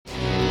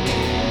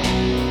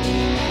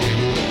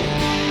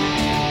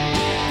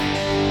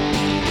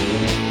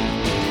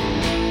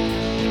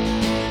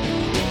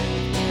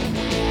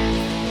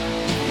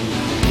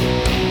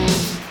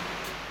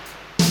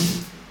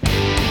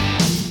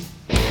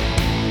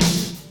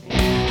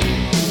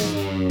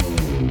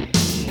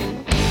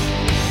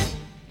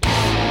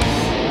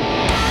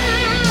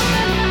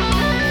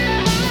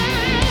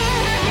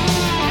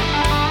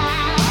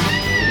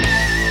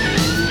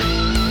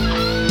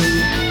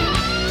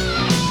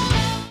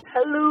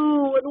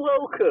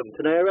Welcome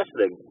to Naya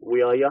Wrestling.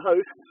 We are your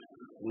hosts,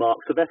 Mark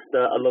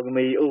Sylvester. Along with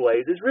me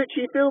always is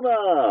Richie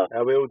Filmer.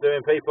 How are we all doing,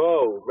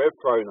 people? Rev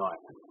Pro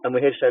night. And we're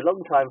here to show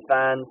long-time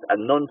fans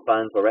and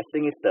non-fans why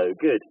wrestling is so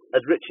good.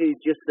 As Richie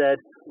just said,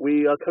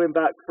 we are coming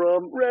back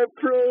from Rev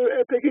Pro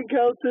Epic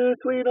Encounter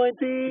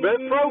 2019.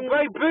 Rev Pro,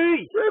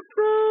 baby! Rev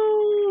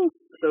Pro!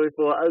 So we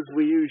thought, as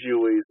we usually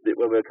always do,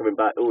 when we're coming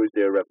back, always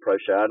do a Rev Pro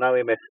show. I know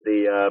we missed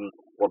the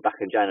one back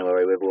in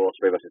January with Raw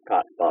 3 vs.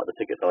 Pat, but the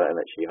tickets are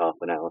literally half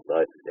an hour,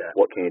 so yeah.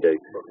 What can you do?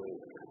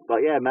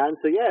 But yeah, man,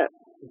 so yeah,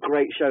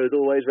 great show as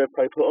always, Rev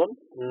Pro put on.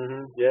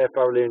 Mm-hmm. Yeah,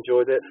 thoroughly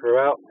enjoyed it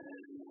throughout.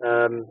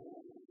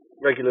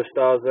 Regular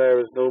stars there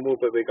as normal,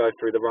 but we go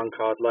through the run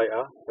card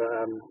later. But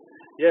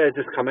yeah,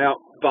 just come out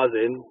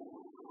buzzing.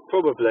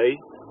 Probably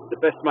the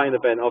best main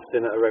event I've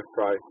seen at a Rev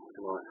Pro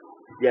tonight.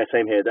 Yeah,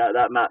 same here.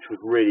 That match was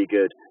really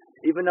good.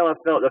 Even though I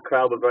felt the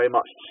crowd were very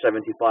much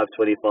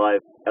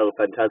 75-25 El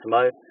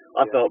Fantasmo,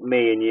 I felt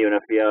me and you and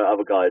a few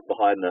other guys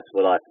behind us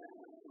were like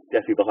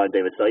definitely behind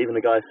David. So even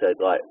the guy said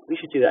like, we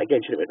should do that again,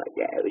 shouldn't we? Like,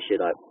 yeah, we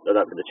should. I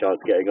don't think the chance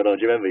of getting it on.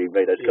 Do you remember you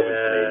made those comments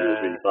to me? It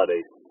was really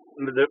funny.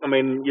 I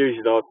mean,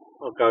 usually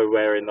I'll go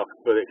wearing like a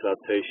Bullet Club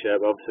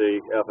t-shirt. But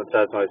obviously, El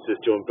Fantasmo's just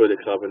joined Bullet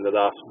Club in the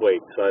last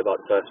week, so like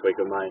the first week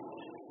of May.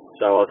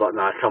 So I was like,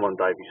 nah, come on,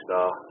 Davey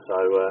Star.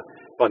 So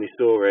funny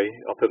story,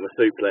 I put my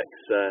Suplex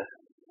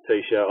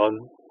t-shirt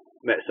on,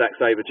 met Zack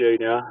Sabre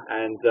Jr.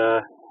 and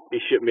he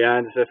shook me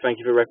hand and said, thank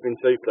you for repping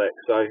Suplex.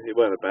 So it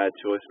weren't a bad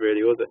choice,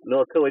 really, was it?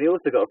 Not at all. And you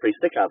also got a free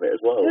sticker out of it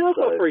as well. Yeah, I've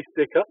got a free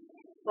sticker.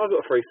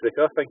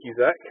 Thank you,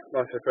 Zach.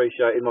 Nice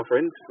appreciated, my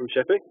friend from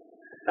Sheppey.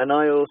 And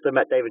I also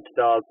met David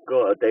Starr,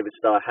 got a David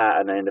Starr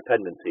hat and an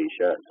Independent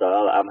t-shirt, so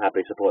I'm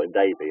happy supporting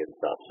Davey and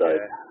stuff. So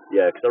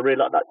yeah, because I really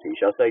like that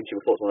t-shirt. I was saying to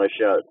you before, it's one of those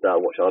shirts that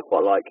I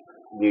quite like,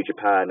 New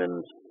Japan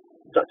and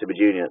Zack Sabre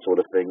Jr. sort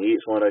of thing.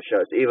 It's one of those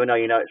shirts, even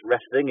though you know it's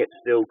wrestling, it's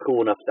still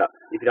cool enough that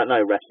if you don't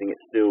know wrestling,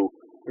 it's still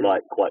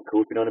like quite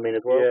cool, if you know what I mean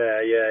as well.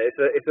 Yeah,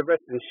 it's a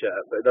wrestling shirt,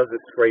 but it doesn't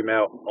scream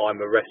out,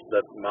 I'm a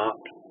wrestler, Mark.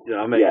 You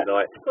know what I mean? Yeah.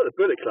 Like, it's got the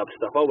Bullet Club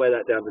stuff, I'll wear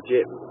that down the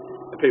gym.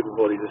 And people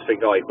probably just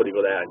think, oh, you've probably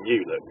got that and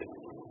you look.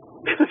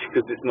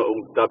 Because it's not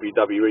all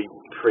WWE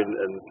print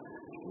and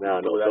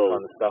all that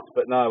kind of stuff.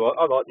 But no,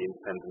 I like the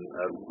independent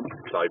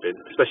clothing,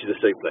 especially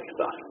the Suplex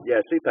stuff. Yeah,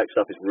 Suplex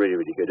stuff is really,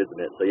 really good,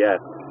 isn't it? So yeah.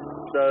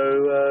 So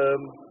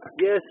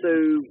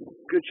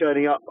good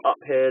journey up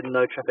here,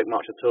 no traffic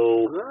much at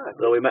all. Right.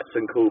 So we met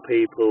some cool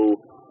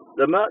people.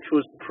 The merch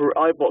was,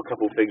 I bought a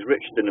couple of things.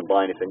 Rich didn't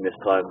buy anything this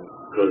time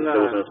because there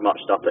wasn't as much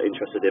stuff that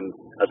interested him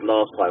as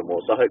last time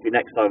was. So hopefully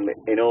next time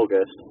in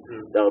August,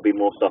 there'll be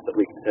more stuff that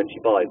we can potentially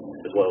buy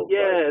as well.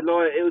 Yeah, so.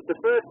 Like it was the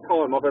first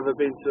time I've ever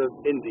been to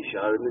an indie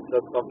show and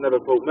I've never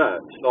bought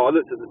merch. So I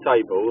looked at the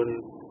table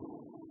and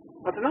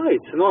I don't know,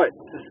 tonight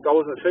just, I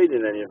wasn't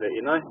feeling any of it,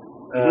 you know.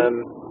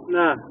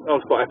 Nah, I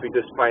was quite happy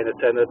just paying a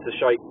tenner to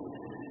shake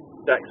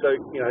Jack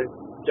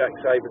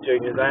Sabre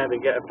Jr.'s hand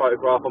and get a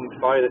photograph on my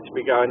phone that should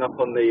be going up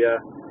on the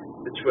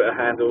Twitter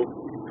handle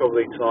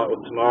probably tonight or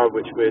tomorrow,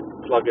 which we'd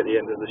plug at the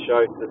end of the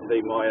show to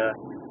see my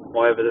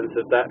evidence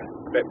of that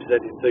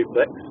representing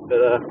Suplex.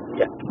 But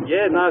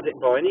no, I didn't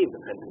buy any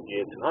independent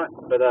gear tonight,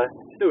 but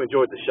still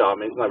enjoyed the show. I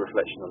mean, it's no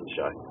reflection on the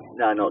show.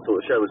 No, not at all.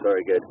 The show was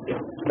very good.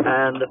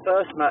 And the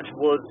first match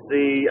was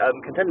the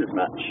contenders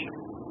match.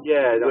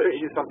 Yeah, I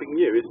think it's something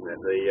new, isn't it?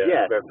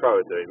 The Rev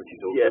Pro are doing, which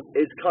is awesome. Yeah,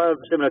 it's kind of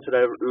similar to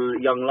the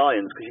Young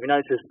Lions, because if you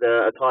notice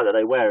the attire that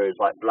they wear is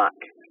like black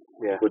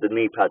with the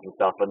knee pads and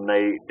stuff, and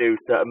they do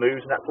certain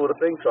moves and that sort of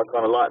thing, so I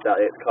kind of like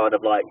that. It's kind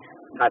of like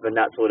having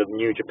that sort of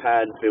New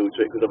Japan feel to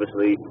it, because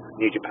obviously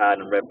New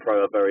Japan and Rev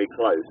Pro are very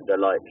close. They're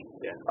like,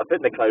 I think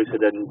they're closer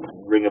than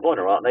Ring of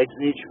Honor, aren't they,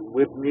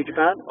 with New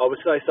Japan? I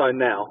would say so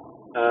now.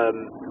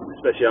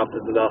 Especially after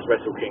the last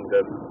Wrestle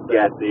Kingdom, they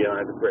had the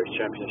British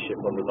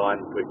Championship on the line,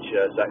 which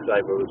Zack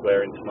Sabre was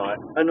wearing tonight.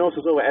 And also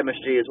as well at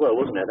MSG as well,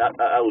 wasn't it? That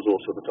was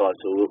also the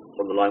title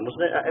on the line,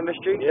 wasn't it, at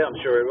MSG? Yeah, I'm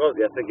sure it was.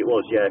 Yeah, I think it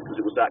was, because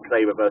it was Zack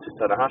Sabre versus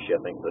Tanahashi, I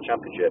think, for the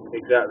championship.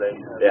 Exactly.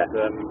 Yeah.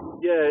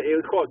 It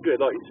was quite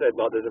good, like you said,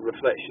 like there's a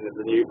reflection of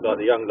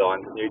the Young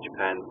Lions of New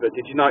Japan. But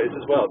did you notice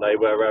as well, they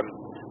were,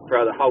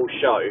 throughout the whole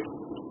show,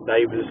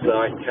 they was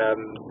like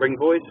ring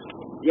boys?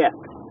 Yeah.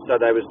 So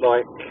there was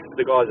like,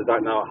 the guys that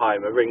don't know at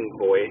home, a ring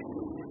boy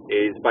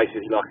is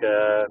basically like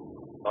a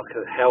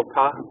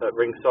helper at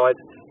ringside.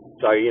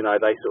 So, you know,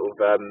 they sort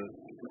of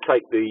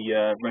take the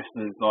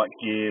wrestlers like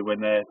gear when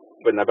they've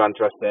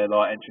undressed their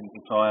like entrance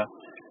attire.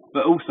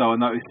 But also I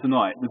noticed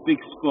tonight, the big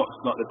spots,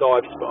 like the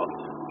dive spots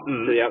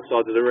to the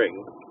outside of the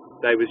ring,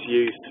 they was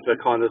used for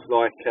kind of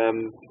like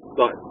to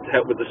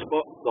help with the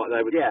spot, like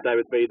they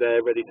would be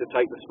there ready to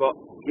take the spot.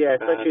 Yeah,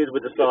 especially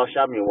with the Star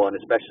Samuel one,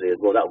 especially as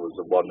well. That was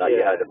the one that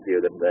you had a few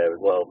of them there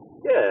as well.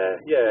 Yeah.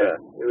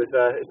 It was.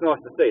 It's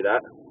nice to see that,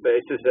 but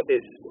it's just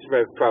it's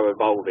Rev Pro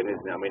evolving,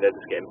 isn't it? I mean, they're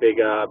just getting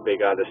bigger.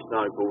 They're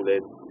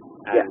snowballing,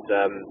 and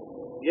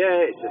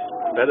it's just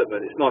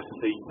development. It's nice to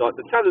see. Like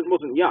the talent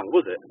wasn't young,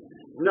 was it?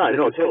 No,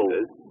 not at all.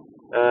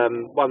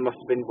 One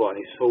must have been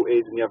in his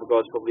 40s, and the other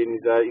guy's probably in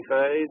his early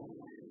 30s.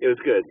 It was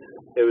good.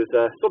 it was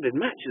a solid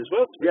match as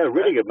well. Yeah,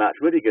 really good match,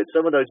 really good.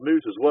 Some of those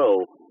moves as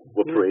well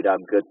were pretty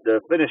damn good.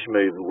 The finish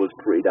move was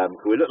pretty damn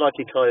cool. It looked like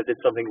he kind of did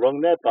something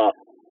wrong there, but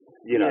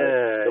you know,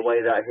 the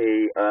way that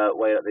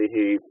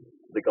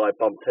the guy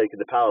bumped taking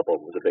the power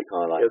bomb was a bit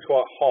kind of like... It was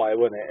quite high,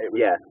 wasn't it? It was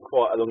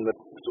quite along the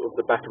sort of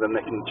the back of the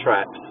neck and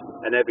traps,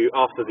 and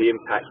after the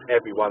impact,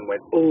 everyone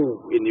went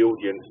ooh in the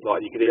audience.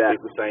 Like you could hear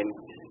people saying,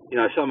 you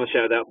know, someone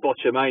shouted out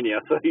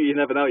Botchamania, so you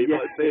never know, you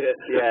might see it.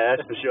 Yeah,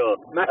 that's for sure.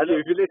 Matthew,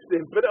 if you're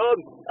listening, put it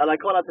on. And I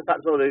quite like the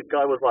fact that the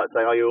guy was like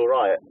saying, "Are you all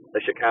right?"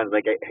 They shook hands and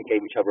they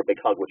gave each other a big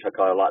hug, which I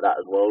kind of like that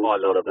as well.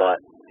 I love that.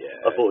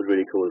 I thought it was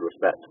really cool, the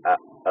respect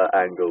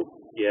angle.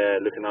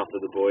 Yeah, looking after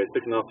the boys,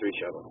 looking after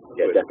each other.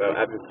 Yeah, it's about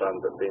having fun,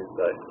 but being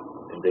safe.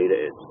 Indeed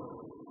it is.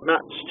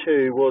 Match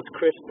 2 was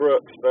Chris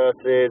Brooks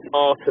versus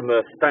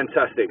Artemis.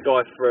 Fantastic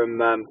guy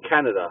from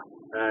Canada.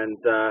 And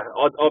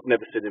I've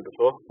never seen him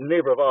before.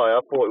 Neither have I.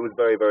 I thought it was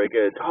very, very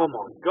good. Oh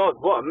my God,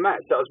 what a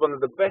match. That was one of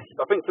the best.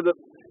 I think for the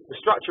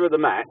structure of the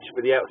match,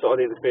 with the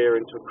outside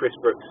interference with Chris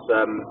Brooks'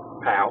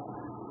 pal.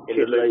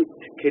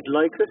 Kid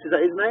Locus, is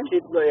that his name?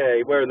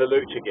 Wearing the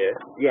lucha gear.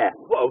 Yeah.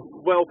 What a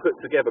well put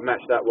together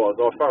match that was.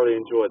 I thoroughly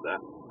enjoyed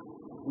that.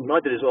 I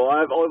did as well.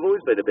 I've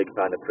always been a big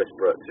fan of Chris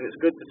Brooks, and it's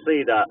good to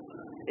see that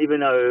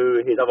even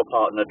though his other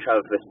partner,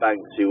 Travis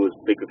Banks, who was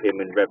big with him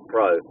in Rev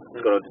Pro,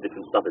 has gone on to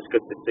different stuff, it's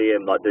good to see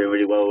him like doing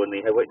really well in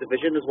the heavyweight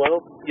division as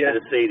well. Yeah. And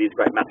to see these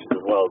great matches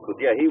as well, because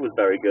he was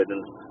very good,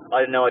 and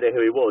I had no idea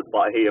who he was,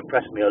 but he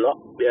impressed me a lot.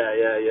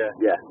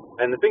 Yeah.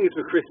 And the thing is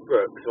with Chris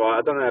Brooks, right,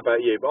 I don't know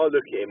about you, but I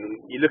look at him, and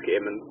you look at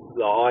him, and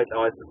like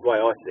the way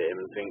I see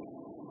him, and think,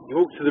 you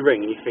walk to the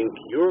ring and you think,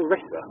 you're a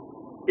wrestler.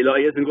 He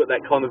hasn't got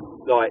that kind of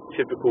like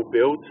typical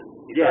build.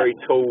 He's very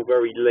tall,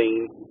 very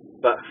lean.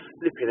 But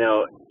flipping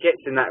out,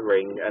 gets in that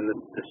ring and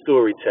the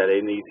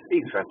storytelling,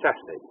 he's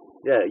fantastic.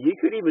 Yeah, you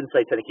could even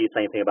say technically the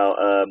same thing about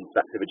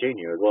Zack Sabre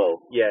Jr. as well.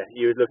 Yeah,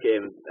 you would look at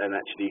him and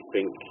actually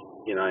think,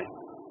 you know.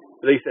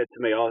 But he said to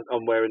me,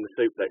 I'm wearing the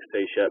Suplex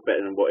t-shirt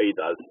better than what he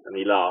does, and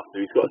he laughed.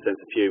 He's got a sense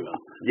of humour.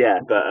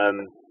 Yeah. But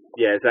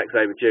Zack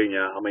Sabre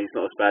Jr. I mean, he's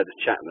not as bad as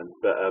Chapman,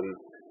 but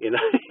you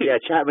know. Yeah,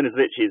 Chapman is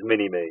literally his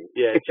mini me.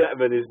 Yeah,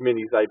 Chapman is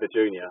mini Sabre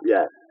Jr.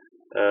 Yeah.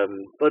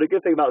 But the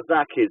good thing about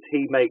Zack is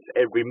he makes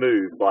every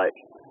move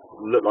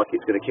look like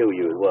it's going to kill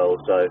you as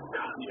well. So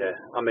yeah,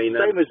 I mean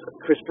same as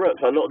Chris Brooks.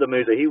 A lot of the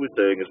moves that he was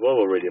doing as well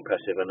were really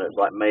impressive, and it's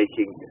like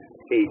making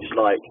each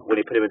when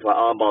he put him into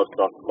armbar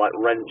stuff, like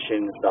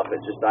wrenching stuff.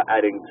 It's just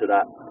adding to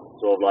that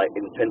sort of like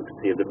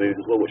intensity of the moves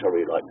as well, which I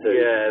really like too.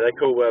 Yeah, they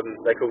call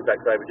Zack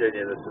Sabre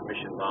Jr. the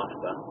submission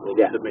master or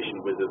the submission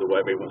wizard or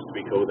whatever he wants to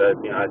be called.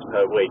 As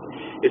per week,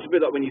 it's a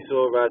bit like when you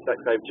saw Zack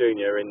Sabre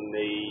Jr. in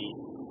the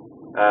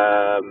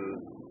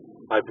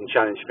open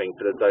challenge thing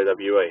for the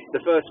WWE.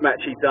 The first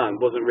match he done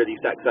wasn't really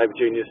Zack Sabre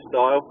Jr.'s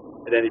style,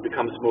 and then he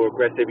becomes more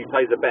aggressive. He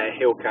plays a better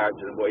heel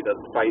character than what he does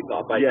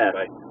babyface. Yeah,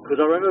 because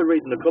I remember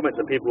reading the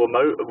comments and people were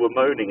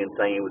moaning and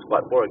saying it was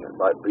quite boring. It's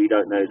like, but you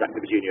don't know Zack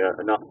Sabre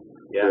Jr. enough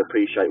to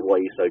appreciate why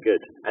he's so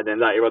good. And then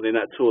later on in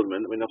that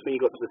tournament, I think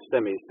he got to the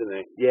semis, didn't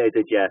he? Yeah, he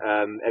did, yeah.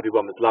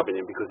 Everyone was loving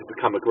him because he'd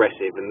become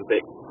aggressive and a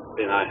bit,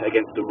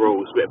 against the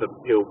rules, a bit of a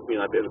heel,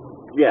 a bit of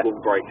a wall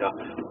breaker.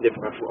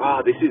 Different. I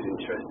thought, this is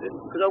interesting.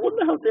 Because I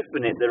wonder how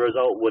different the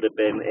result would have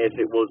been if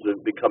it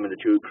wasn't becoming the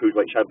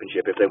Cruiserweight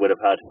Championship, if they would have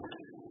had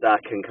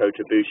Zack and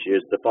Kota Ibushi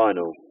as the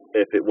final,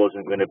 if it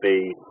wasn't going to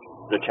be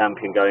the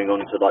champion going on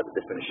to the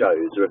different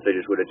shows, or if they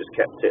just would have just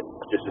kept it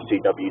just a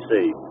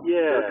CWC.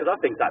 Yeah. Because I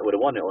think Zack would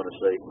have won it,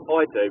 honestly.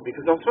 I do,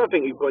 because I'm trying to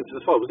think who got into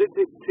the final. Was it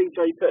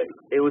TJP?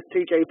 It was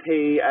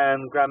TJP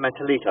and Gran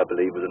Metalik, I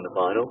believe, was in the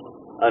final.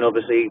 And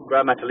obviously,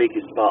 Gran Metalik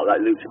is part of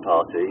that Lucha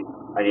party,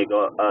 and you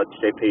got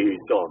TJP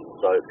who's gone.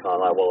 So it's kind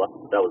of like, well,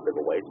 that was a bit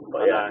of a waste.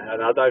 But and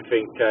I don't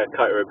think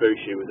Kota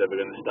Ibushi was ever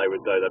going to stay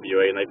with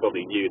WWE, and they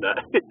probably knew that.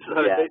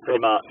 So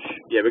pretty much.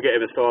 Yeah, we'll get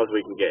him as far as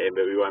we can get him,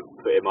 but we won't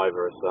put him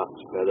over as such.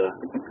 But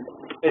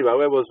anyway,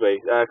 where was we?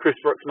 Chris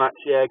Brooks match,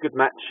 good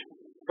match.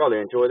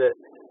 Probably enjoyed it.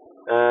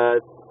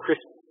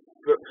 Chris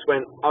Brooks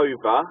went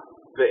over,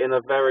 but in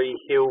a very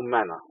heel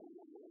manner.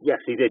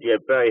 Yes, he did. Yeah,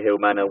 very heel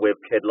manner with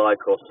Kid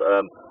Lycos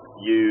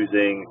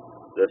using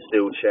the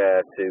steel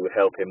chair to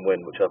help him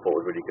win, which I thought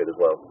was really good as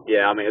well.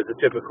 Yeah, I mean, it was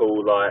a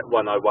typical 101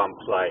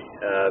 play.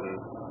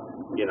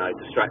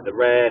 Distract the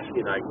ref,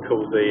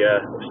 cause the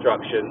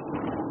obstruction.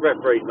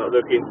 Referee's not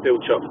looking, steel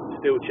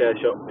chair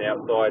shot from the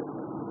outside.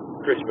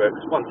 Chris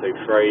Brooks, 1, 2,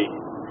 3.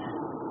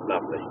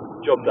 Lovely.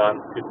 Job done.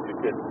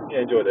 Good.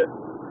 Yeah, enjoyed it.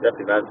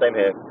 Definitely, man. Same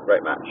here.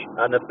 Great match.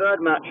 And the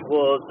third match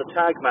was the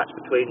tag match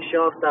between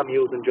Sha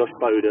Samuels and Josh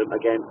Bodum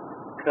against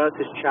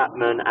Curtis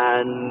Chapman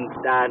and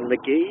Dan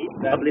McGee.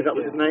 I believe that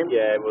was his name.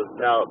 Yeah, it was.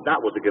 Now,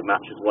 that was a good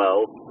match as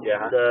well.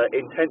 Yeah. The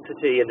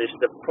intensity and just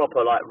the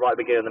proper, right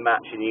beginning of the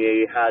match, and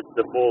you had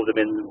the four of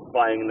them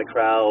fighting in the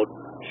crowd.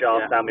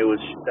 Sha Samuels,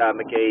 Dan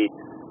McGee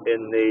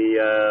in the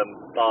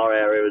bar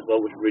area as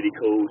well, was really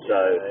cool. So,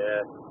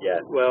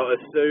 yeah. Well, as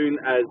soon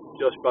as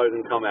Josh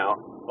Bodum come out,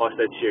 I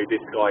said to you,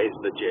 this guy is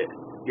legit.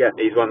 Yeah.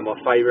 He's one of my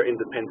favourite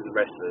independent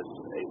wrestlers,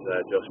 is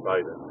Josh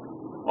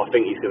Bodum. I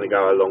think he's going to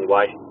go a long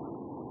way.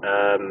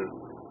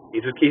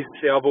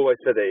 See, I've always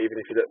said it, even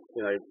if you look,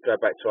 go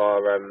back to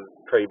our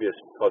previous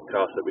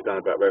podcast that we've done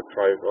about Rev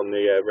Pro on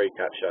the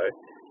recap show.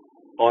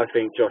 I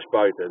think Josh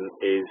Bowden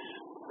is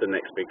the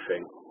next big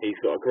thing. He's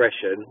got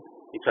aggression.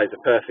 He plays a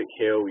perfect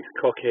heel. He's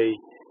cocky,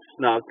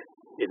 snug.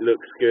 It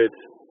looks good.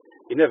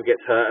 He never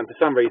gets hurt, and for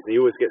some reason he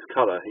always gets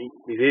colour.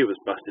 His ear was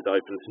busted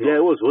open tonight. Yeah,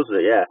 it was,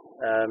 wasn't it? Yeah.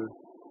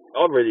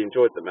 I really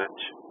enjoyed the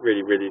match.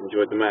 Really, really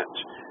enjoyed the match.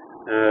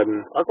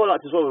 I quite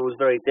liked as well. It was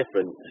very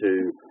different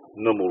to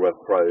normal Rev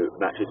Pro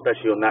matches,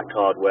 especially on that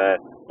card where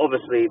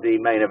obviously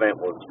the main event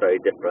was very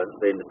different,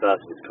 being the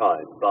first of its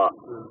kind. But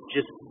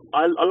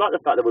I like the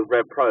fact that with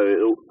Rev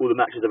Pro, all the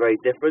matches are very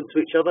different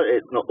to each other.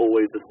 It's not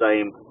always the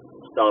same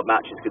style of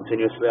matches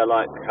continuously. I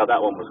like how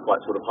that one was quite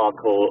sort of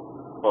hardcore.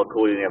 And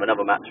you have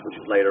another match which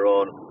was later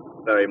on,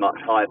 very much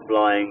high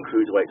flying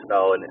cruiserweight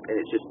style, and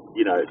it's just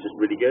it's just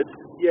really good.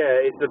 Yeah,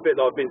 it's a bit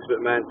like Vince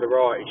McMahon's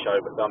variety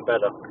show, but done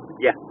better.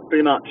 Yeah,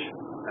 pretty much.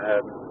 I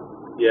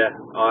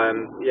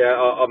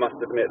must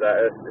admit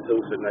that it's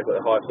awesome. They've got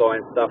the high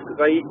flying stuff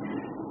because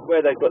where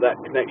they've got that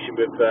connection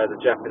with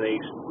the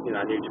Japanese,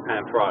 New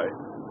Japan Pro.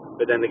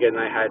 But then again,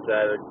 they had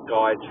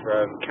guys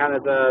from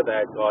Canada,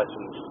 they had guys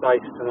from the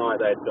States tonight,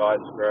 they had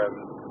guys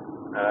from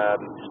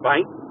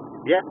Spain.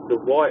 Yeah, the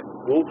White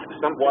Wolves,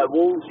 White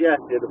Wolves, yeah,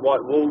 the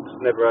White Wolves.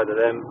 Never heard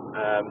of them.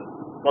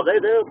 Well, they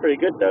were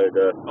pretty good though.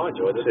 I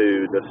enjoyed it.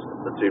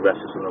 The two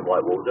wrestlers from the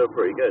White Wolves, they were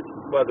pretty good.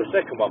 Well, the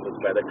second one was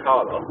better,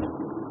 Carlos.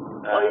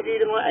 You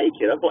didn't like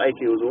Aki? I thought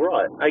Aki was all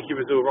right. Aki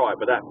was all right,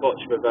 but that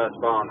botch reverse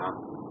Varna.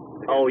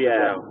 Oh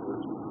yeah, was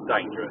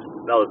dangerous.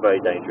 That was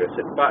very dangerous.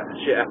 But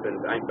shit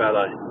happens, ain't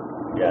ballet.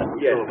 Yeah,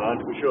 sure,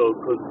 man, for sure.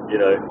 Because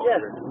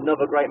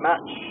another great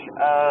match.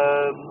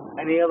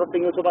 Any other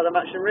thing to talk about the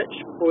match, Rich,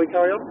 before we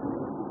carry on?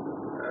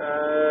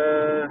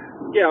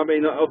 I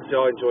mean, obviously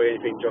I enjoy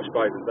anything Josh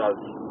Bowden does.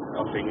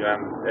 I think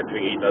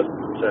everything he does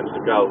turns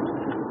to gold.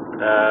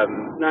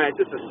 No, it's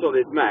just a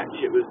solid match.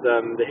 It was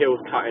the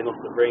heels cutting off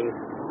the ring,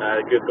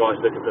 the good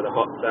guys looking for the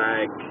hot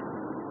tag.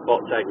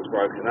 Hot tag was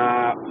broken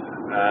up.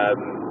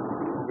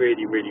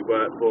 Really, really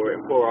worked for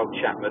it. And poor old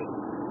Chapman,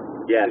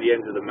 at the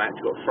end of the match,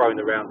 got thrown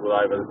around all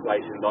over the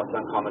place in like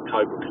some kind of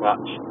cobra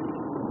clutch.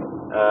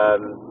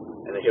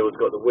 And the heels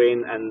got the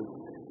win. And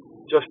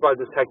Josh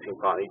Bowden's tag team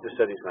partner, he just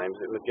said his name,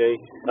 is it McGee?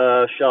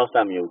 Shah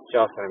Samuels,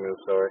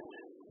 sorry.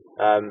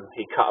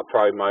 He cut a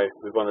promo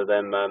with one of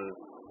them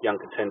young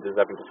contenders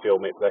having to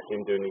film it, bless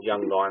him, doing his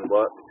young lion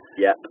work.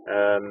 Yep.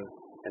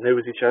 And who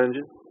was he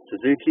challenging?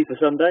 Suzuki for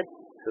Sunday.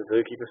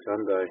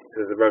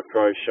 There's a Rev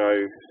Pro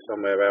show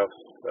somewhere else.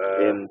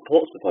 In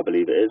Portsmouth, I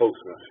believe it is.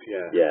 Portsmouth,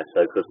 yeah. Yeah,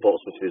 so because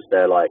Portsmouth is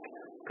their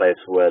place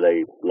where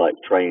they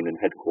train and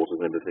headquarters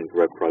and everything for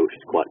Rev Pro, which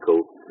is quite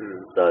cool.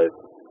 So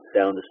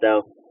down the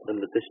south in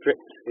the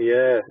district.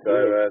 Yeah, so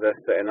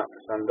they're setting up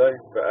for Sunday.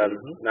 But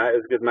no, it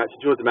was a good match.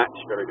 Enjoyed the match.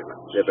 Very good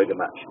match. Yeah, very good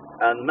match.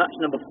 And match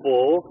number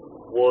 4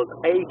 was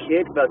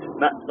A-Kid versus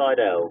Matt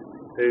Sydal,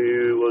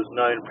 who was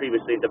known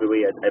previously in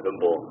WWE as Evan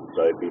Bourne.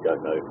 So if you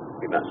don't know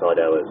who Matt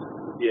Sydal is.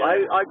 Yeah.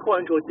 I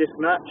quite enjoyed this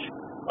match.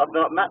 I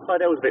felt Matt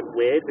Sydal was a bit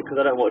weird because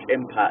I don't watch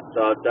Impact,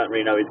 so I don't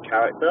really know his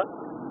character.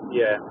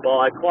 Yeah. But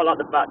I quite like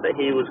the fact that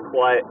he was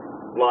quite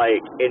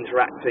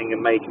interacting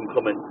and making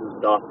comments and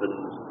stuff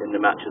and in the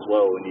match as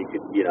well, and you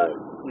could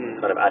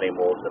kind of adding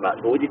more to the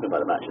match. But what do you think about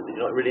the match? Did you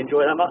not really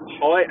enjoy that much?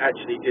 I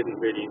actually didn't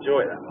really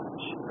enjoy that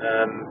much.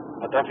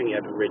 I don't think it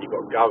ever really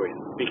got going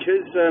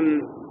because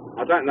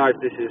I don't know if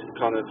this is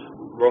kind of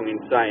wrong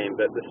in saying,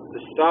 but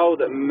the style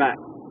that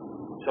Matt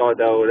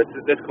Sydal,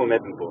 let's call him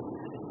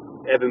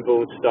Evan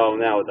Bourne style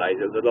nowadays,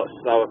 it was a lot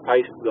slower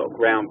paced, a lot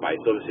ground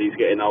based. Obviously he's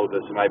getting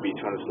older, so maybe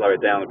he's trying to slow it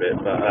down a bit,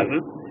 but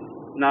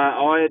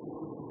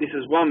this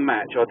was one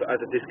match I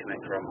had a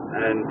disconnect from,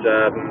 and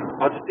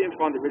I just didn't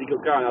find it really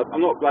good going.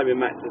 I'm not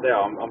blaming Matt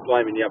Sydal, I'm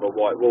blaming the other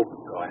White Wolf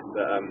guy,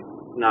 but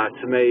no,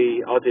 to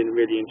me, I didn't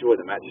really enjoy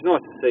the match. It's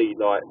nice to see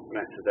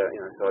Matt Sydal,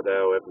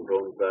 Sydal, Evan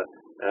Bourne, but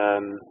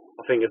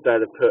I think if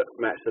they'd have put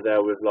Matt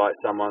Sydal with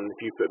someone,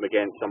 if you put him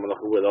against someone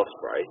like a Will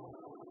Ospreay,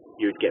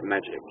 you'd get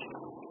magic.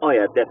 Oh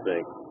yeah,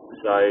 definitely.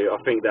 So I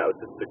think that was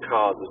the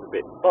card was a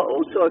bit. But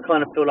also, I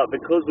kind of feel like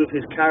because with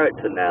his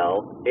character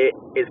now,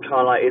 it's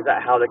kind of like, is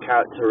that how the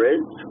character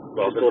is?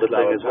 Well, the sort of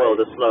thing as well,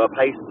 the slower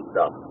pace and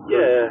stuff.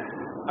 Yeah,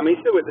 I mean,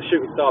 still with the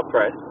shooting star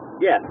press.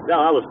 Yeah,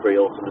 no, that was pretty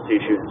awesome, the 2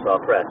 shooting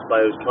star press.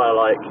 But it was kind of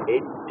like,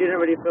 it didn't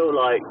really feel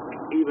like,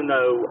 even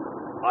though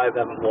I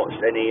haven't watched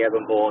any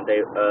Evan Bourne,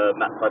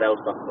 Matt Sydal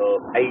stuff for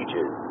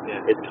ages,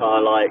 it's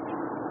kind of like,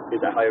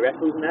 is that how he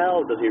wrestles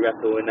now? Or does he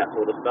wrestle in that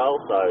sort of style?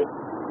 So,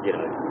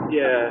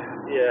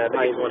 Yeah,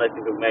 maybe one I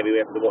think maybe we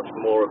have to watch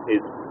more of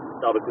his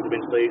style that could have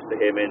been pleased to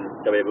him in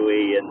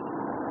WWE and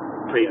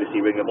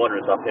previously Ring of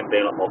Honor and stuff, him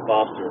being a lot more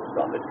faster and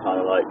stuff. It's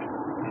kind of like,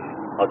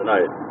 I don't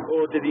know.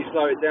 Or did he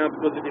slow it down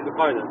because of his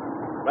opponent?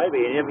 Maybe,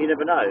 you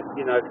never know.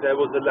 There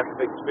was a lack of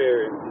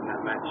experience in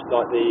that match.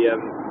 Like we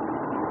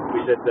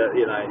said that,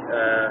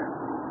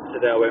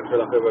 Sydal went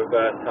for a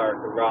reverse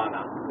Hurricane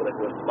Rana, what they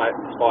call a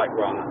spike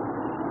Rana.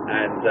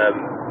 And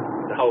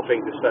the whole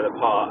thing just fell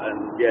apart.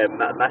 And yeah,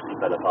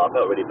 massive fell apart. I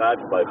felt really bad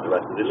for both the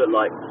wrestlers. It looked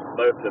like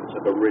both of them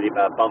took a really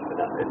bad bump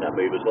in that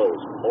move as well. It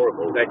was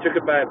horrible. They took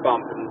a bad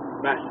bump, and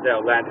Matt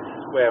Sydal landed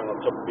square on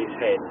top of his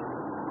head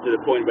to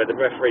the point where the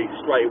referee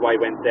straight away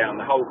went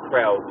down. The whole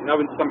crowd, you know,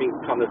 when something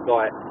kind of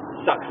like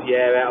sucks the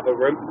air out of a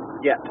room.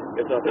 Yeah.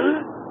 It's like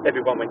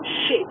everyone went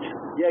shit.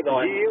 Yeah,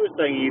 because you were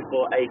saying you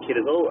thought A-Kid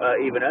as well,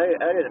 even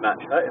earlier in the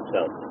match, hurt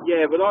himself.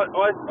 Yeah, but I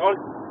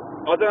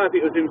don't know if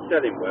it was him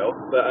selling well,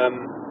 but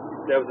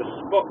there was a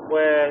spot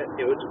where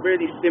it was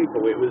really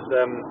simple. It was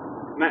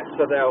Matt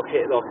Sydal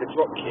hit like a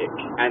drop kick,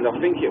 and I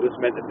think it was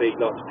meant to be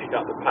like to pick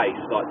up the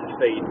pace, like to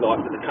feed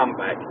like for the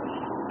comeback.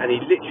 And he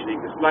literally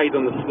was laid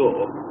on the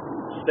floor,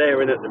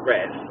 staring at the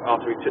ref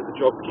after he took the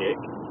drop kick,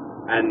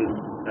 and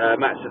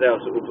Matt Sydal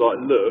sort of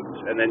like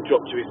looked and then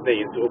dropped to his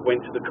knee and sort of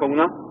went to the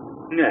corner.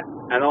 Yeah.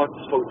 And I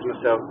just thought to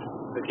myself,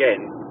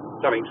 again,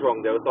 something's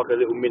wrong. There was like a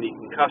little mini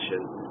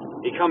concussion.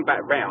 He come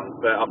back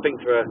round, but I think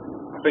for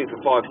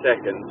 5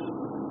 seconds,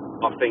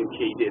 I think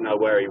he didn't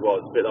know where he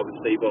was. A bit like when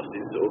Steve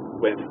Austin sort of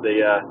went for the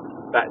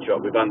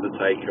backdrop with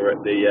Undertaker at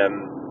the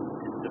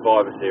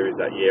Survivor Series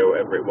that year, or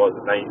whatever it was.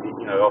 And they,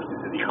 you know, Austin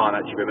said he can't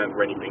actually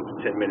remember anything for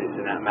 10 minutes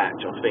in that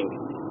match. I think,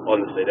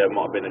 honestly, there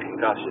might have been a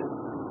concussion.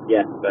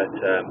 Yeah. But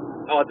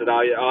I don't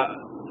know.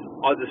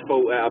 I just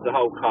thought out of the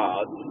whole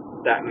card,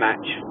 that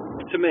match,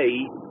 to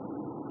me,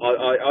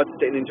 I just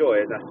didn't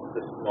enjoy it. That's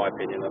my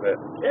opinion of it.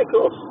 Yeah, of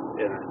course.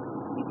 Yeah.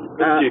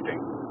 What do you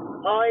think?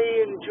 I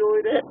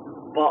enjoyed it,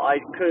 but I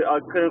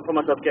couldn't find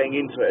myself getting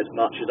into it as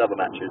much as other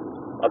matches.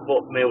 I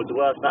thought for me it was the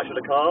worst match of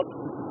the card.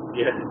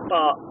 Yeah.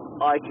 But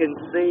I can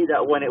see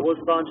that when it was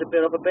starting to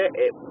build up a bit,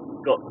 it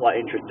got quite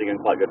interesting and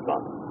quite good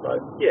fun. So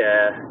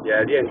yeah,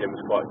 the ending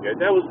was quite good.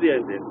 That was the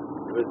ending.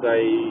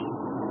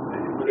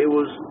 It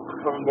was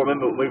I can't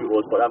remember what move it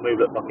was, but that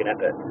move looked fucking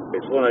epic.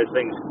 It's one of those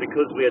things,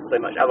 because we had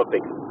so much other big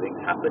things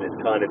happen, it's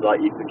kind of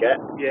like you forget.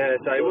 Yeah,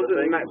 so it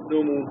wasn't Matt's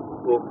normal,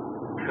 well,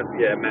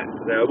 yeah, Matt's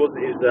there. It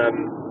wasn't his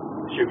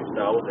shooting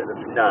star, was it?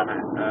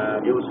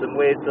 Nah. It was some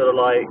weird sort of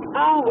like...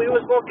 Oh, it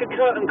was like a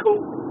curtain call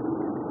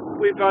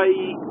with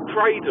a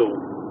cradle.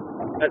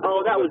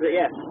 That was it,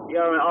 yes.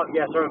 Yeah,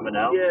 yes, I remember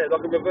now. Yeah,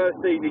 like a reverse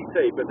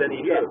DDT, but then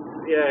he hooked.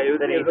 Yeah, it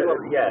was,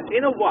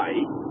 in a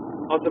way,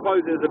 I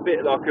suppose it was a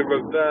bit like a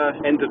reverse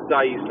end of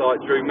days, like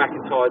Drew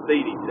McIntyre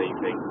DDT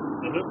thing.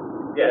 Mm-hmm.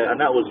 Yeah,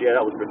 and that was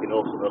freaking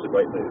awesome. That was a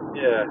great move.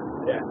 Yeah.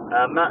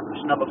 Match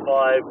number 5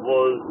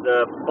 was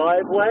the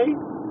 5-way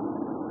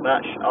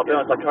match. I'll be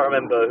honest, I can't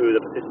remember who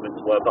the participants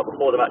were, but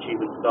before the match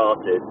even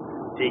started,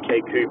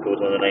 TK Cooper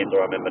was one of the names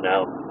I remember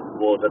now,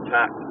 was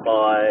attacked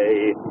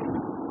by...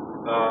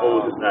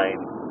 what was his name?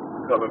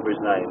 I can't remember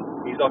his name.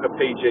 He's like a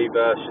PG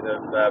version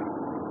of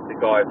the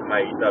guy from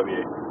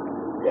AEW.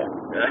 Yeah.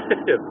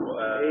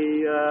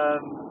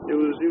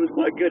 He was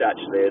quite good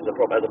actually as a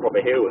proper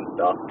heel and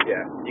stuff.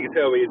 Yeah. You can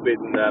tell he's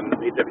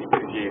definitely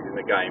been used in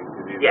the game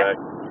because his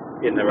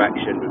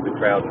interaction with the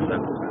crowd and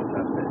stuff was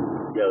fantastic.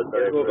 Yeah, it was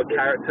very more of a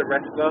character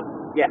wrestler.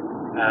 Yeah.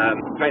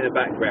 Playing the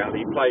background,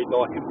 he played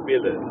like a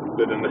villain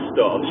with a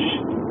moustache,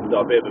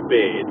 like a bit of a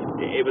beard.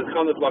 It was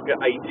kind of like an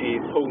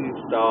 80s porn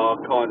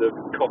star, kind of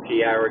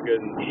cocky,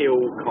 arrogant,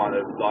 heel kind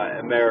of like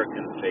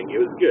American thing.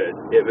 It was good.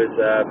 It was,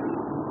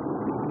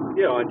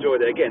 I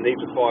enjoyed it. Again, these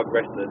were 5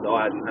 wrestlers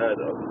I hadn't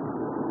heard of.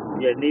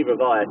 Yeah, neither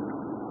have I.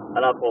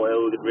 And I thought it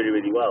all did really,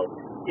 really well.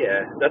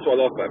 Yeah, that's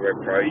what I like about Red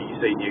Pro. You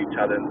see new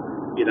talent.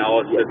 You know,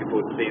 I was looking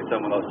forward to seeing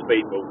someone like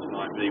Speedball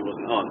tonight, but he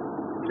wasn't on.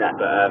 Nah.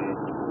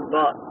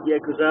 But yeah,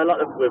 because I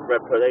like with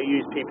Red Pro, they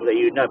use people that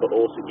you know, but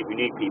also give you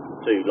new people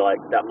too. Like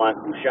that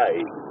Michael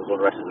Shea was one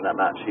of the wrestlers in that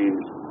match,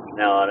 who's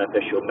now an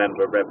official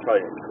member of Red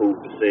Pro. And it's cool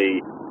to see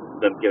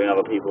them giving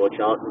other people a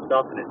chance and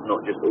stuff, and it's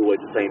not just always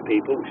the same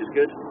people, which is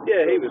good.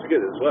 Yeah, he was good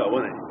as well,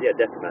 wasn't he? Yeah,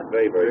 definitely, man.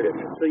 Very, very good.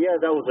 So yeah,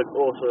 that was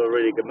also a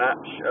really good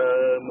match.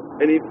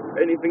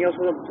 Anything else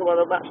we want to talk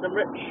about the match then,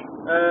 Rich?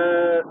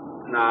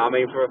 No, I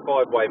mean for a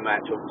 5-way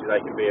match, obviously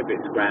they can be a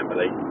bit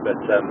scrambly, but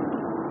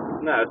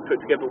no, it's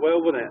put together well,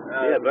 wasn't it?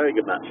 Yeah, very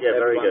good match.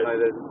 Yeah, very good.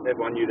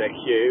 Everyone knew their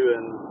cue,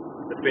 and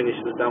the finish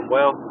was done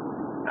well.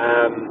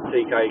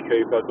 TK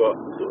Cooper got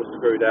sort of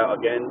screwed out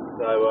again,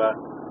 so I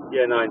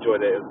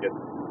enjoyed it. It was good.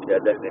 Yeah,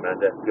 definitely, man.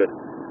 That's good.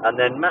 And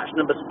then match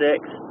number 6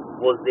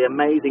 was the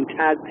amazing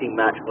tag team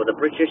match for the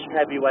British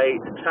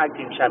Heavyweight Tag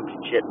Team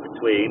Championship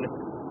between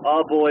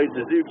our boy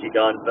Suzuki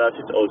Gun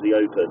versus Aussie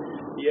Open.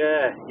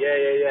 Yeah.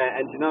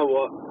 And you know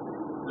what?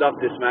 Love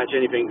this match.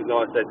 Anything,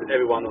 like I said,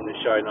 everyone on this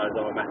show knows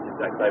I'm a massive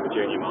Zack Sabre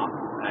Jr. mark.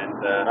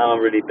 And I'm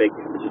a really big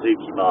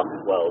Suzuki mark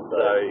as well.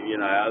 So you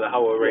know, the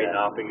whole arena,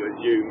 I think it was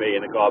you, me,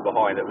 and the guy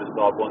behind it was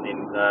like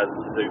wanting the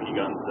Suzuki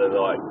Gun to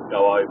like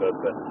go over.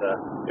 But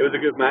it was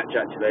a good match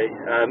actually.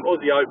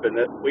 Aussie Open,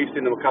 we've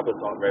seen them a couple of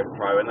times Red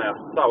Pro, and they are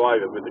so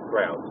over with the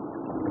crowd.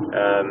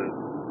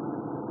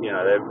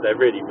 They're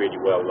really, really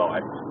well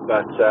liked.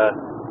 But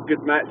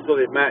good match,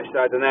 solid match.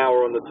 They had an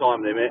hour on the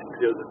time limit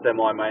because it was a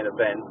semi-main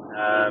event.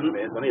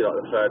 It was only like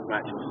the third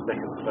match in the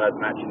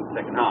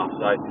second half.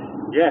 So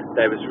yeah,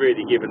 they was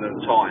really giving them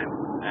time,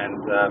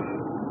 and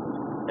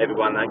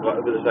everyone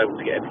was able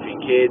to get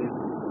everything in.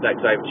 Zack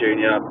Sabre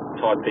Jr.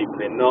 tied people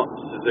in knots.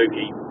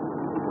 Suzuki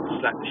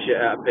slapped the shit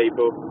out of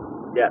people.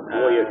 Yeah,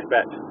 what do you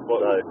expect?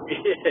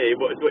 Yeah,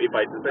 what you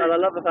basically. And I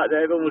love the fact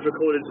that everyone was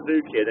recording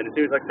Suzuki, and then as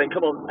soon as I saying,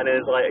 come on, and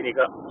then it's like, and you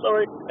go,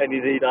 sorry, and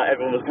you see like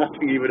everyone was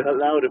clapping even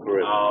louder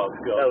for him. Oh,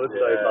 God. That was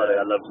so funny.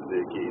 I love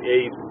Suzuki.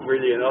 He's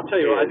brilliant. I'll tell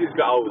you what, as he's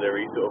got older,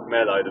 he's sort of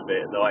mellowed a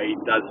bit. Like, he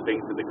does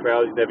things with the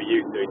crowd he's never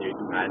used to in New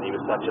Japan. He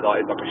was such a,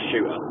 like a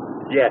shooter.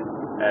 Yeah.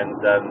 And,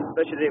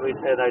 especially when he's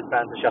telling those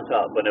fans to shut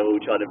up when they're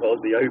all trying to pause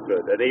the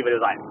open, and even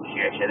was like,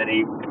 shush, and then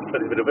he put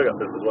his bit of big up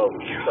them as well.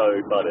 So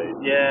funny.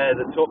 Yeah,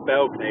 the top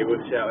balcony was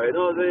shouting,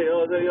 while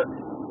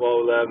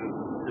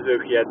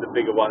Suzuki had the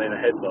bigger one in a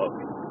headlock,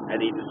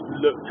 and he just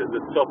looked at the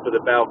top of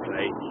the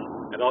balcony,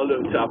 and I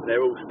looked up, and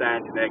they're all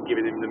standing there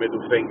giving him the middle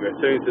finger. As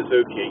soon as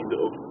Suzuki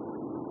sort of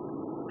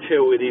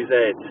tilted his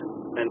head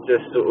and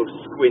just sort of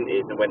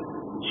squinted and went,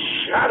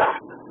 shut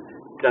up!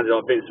 Sounded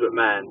like Vince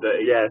McMahon, but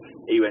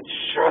he went,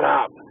 shut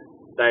up!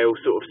 They all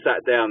sort of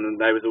sat down,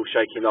 and they was all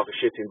shaking like a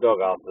shitting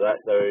dog after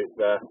that, so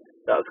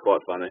that was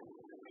quite funny.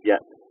 Yeah.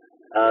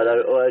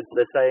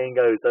 The saying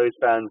goes, those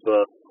fans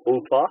were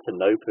all class and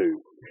no poo.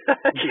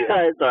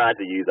 Yeah. So I had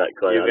to use that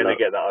quote. You're going to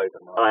get that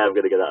over, Mark. I am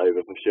going to get that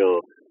over for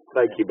sure.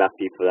 Thank you,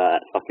 Matthew, for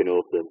that. That's fucking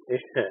awesome.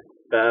 Yeah.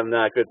 But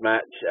no, good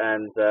match,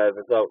 and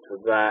results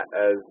of that,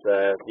 as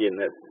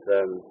that's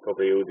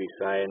probably all he's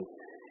saying.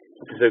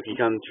 Suzuki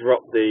can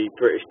drop the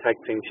British Tag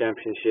Team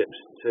Championships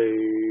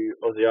to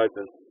Aussie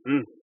Open.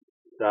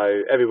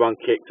 So everyone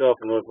kicked off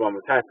and everyone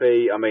was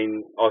happy. I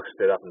mean, I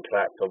stood up and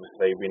clapped,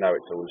 obviously. We know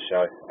it's all a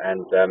show.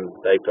 And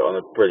they put on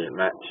a brilliant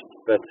match.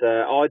 But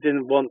I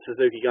didn't want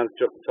Suzuki Gun to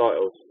drop the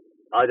titles.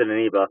 I didn't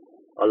either.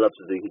 I love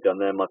Suzuki Gun.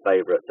 They're my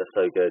favourites. They're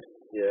so good.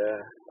 Yeah.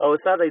 I was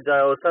sad they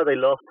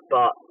lost,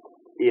 but,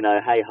 you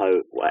know,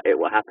 hey-ho,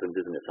 what happens,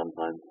 isn't it,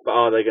 sometimes? But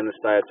are they going to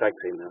stay a tag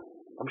team now?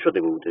 I'm sure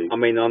they will do. I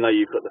mean, I know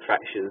you've got the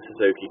factions,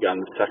 Suzuki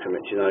Gun, Taka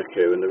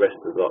Michinoku, and the rest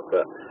of the lot,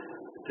 but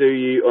do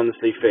you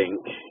honestly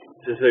think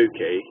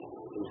Suzuki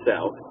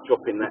himself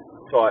dropping that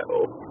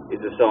title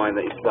is a sign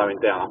that he's slowing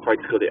down? I pray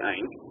to God it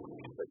ain't.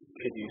 But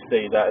could you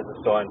see that as a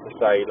sign to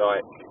say,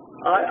 like...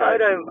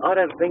 I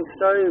don't think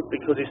so,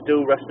 because he's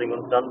still wrestling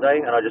on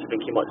Sunday, and I just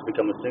think he might just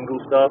become a single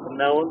star from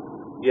now on.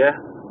 Yeah?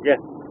 Yeah.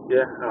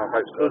 Yeah, I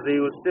hope so. Because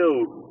he was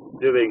still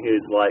doing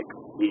his, like,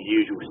 his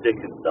usual stick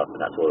and stuff and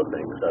that sort of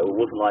thing, so it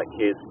wasn't like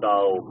his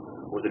style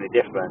was any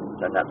different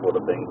and that sort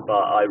of thing,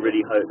 but I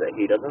really hope that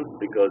he doesn't,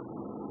 because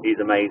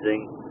he's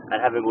amazing, and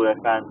having all their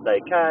fans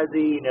say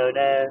Kazi,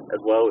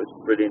 as well, is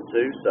brilliant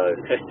too, so,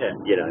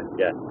 yeah.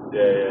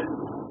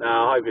 No,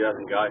 I hope he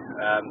doesn't go.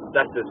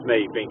 That's just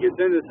me thinking, as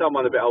soon as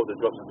someone a bit older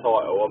drops a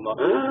title, I'm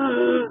like,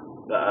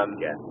 but I'm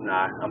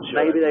sure.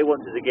 Maybe they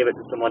wanted to give it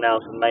to someone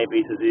else, and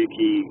maybe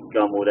Suzuki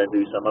Gun will then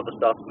do some other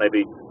stuff.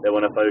 Maybe they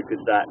want to focus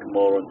that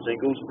more on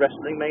singles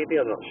wrestling, maybe,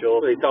 I'm not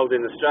sure. Well, he's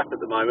holding the strap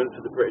at the moment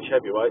for the British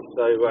heavyweight,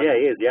 so... yeah,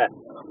 he is, yeah.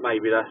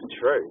 Maybe that's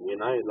true,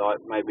 like,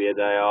 maybe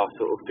they are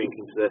sort of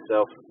thinking to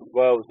themselves,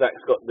 well,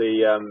 Zach's got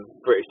the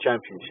British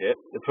Championship.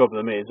 The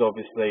problem is,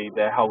 obviously,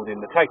 they're holding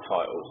the tag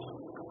titles.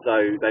 So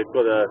they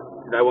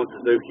want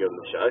Suzuki on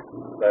the show,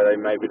 so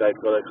maybe they've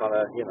got to kind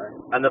of,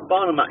 And the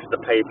final match of the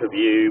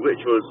pay-per-view,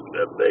 which was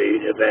the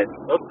main event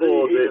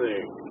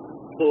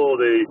for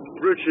the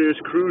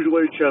British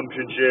Cruiserweight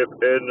Championship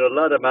in a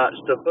ladder match,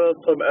 the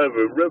first time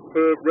ever in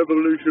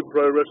Revolution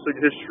Pro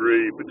Wrestling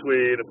history,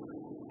 between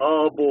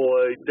our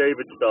boy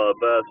David Starr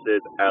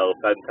versus El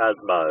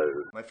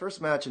Phantasmo. My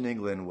first match in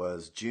England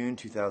was June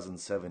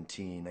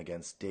 2017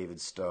 against David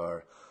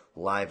Starr,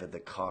 live at the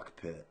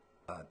Cockpit.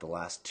 The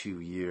last 2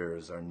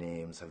 years, our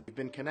names have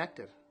been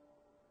connected,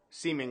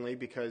 seemingly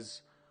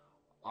because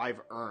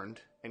I've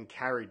earned and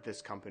carried this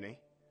company,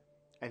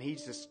 and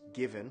he's just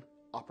given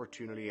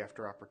opportunity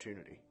after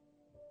opportunity.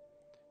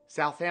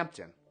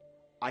 Southampton,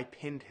 I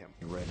pinned him.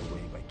 Right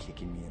away by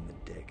kicking me in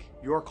the dick.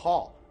 Your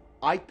call,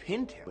 I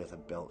pinned him. With a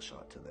belt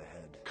shot to the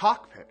head.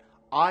 Cockpit,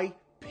 I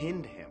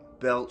pinned him.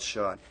 Belt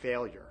shot.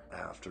 Failure.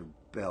 After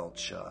belt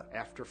shot.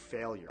 After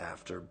failure.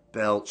 After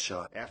belt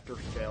shot. After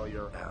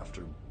failure.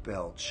 After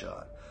belt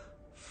shot.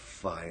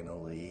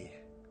 Finally,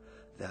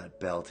 that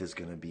belt is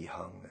going to be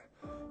hung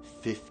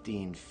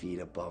 15 feet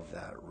above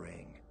that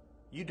ring.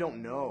 You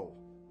don't know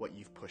what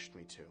you've pushed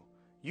me to.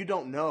 You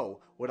don't know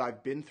what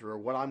I've been through or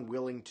what I'm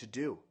willing to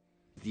do.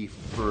 The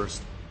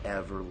first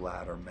ever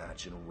ladder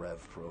match in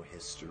Rev Pro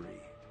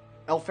history.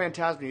 El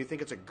Phantasmo, you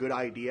think it's a good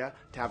idea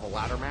to have a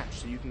ladder match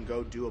so you can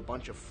go do a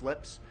bunch of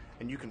flips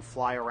and you can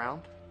fly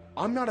around?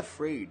 I'm not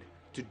afraid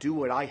to do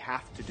what I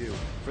have to do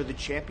for the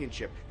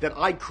championship that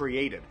I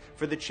created,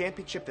 for the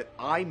championship that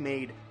I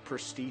made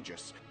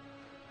prestigious.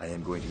 I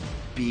am going to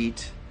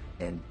beat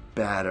and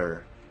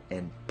batter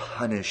and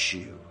punish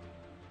you.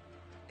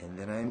 And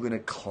then I am going to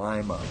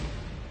climb up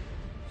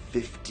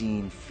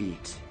 15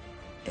 feet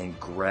and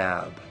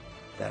grab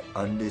that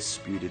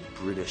undisputed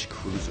British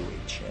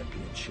Cruiserweight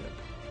Championship.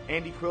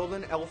 Andy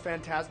Quildan, El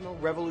Phantasmo,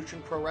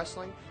 Revolution Pro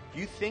Wrestling,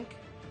 you think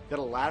that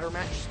a ladder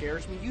match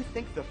scares me? You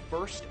think the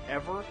first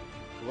ever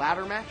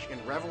ladder match in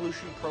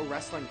Revolution Pro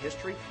Wrestling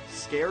history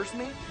scares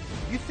me?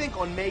 You think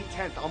on May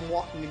 10th I'm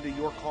walking into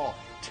your call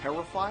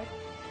terrified?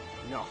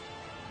 No.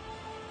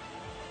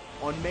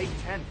 On May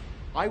 10th,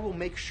 I will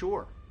make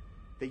sure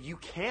that you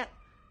can't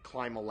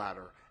climb a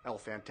ladder, El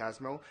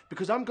Phantasmo,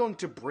 because I'm going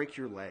to break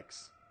your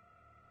legs.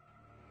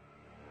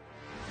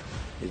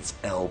 It's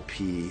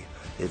LP,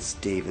 it's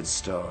David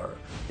Starr,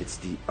 it's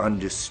the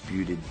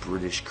undisputed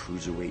British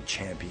Cruiserweight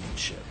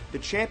Championship. The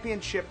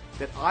championship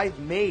that I've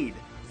made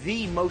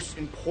the most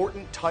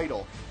important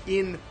title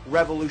in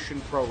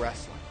Revolution Pro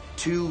Wrestling.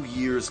 2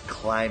 years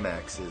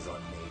climaxes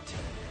on May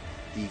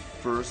 10th. The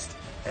first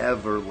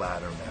ever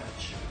ladder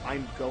match.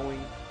 I'm going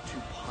to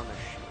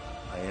punish you.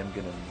 I am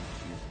going to make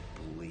you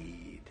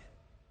bleed.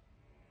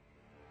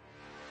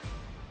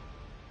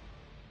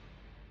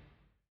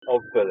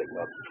 Of Bullet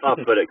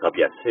Club. Bullet Club,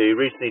 yes. Who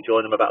recently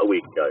joined them about a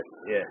week ago.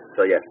 Yeah.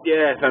 So, yeah.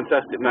 Yeah,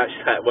 fantastic match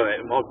that,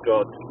 wasn't it? My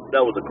God.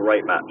 That was a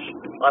great match.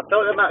 I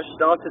felt the match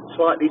started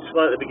slightly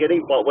slow at the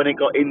beginning, but when it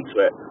got into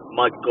it,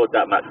 my God,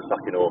 that match was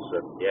fucking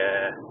awesome.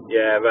 Yeah.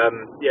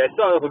 It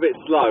started off a bit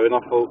slow, and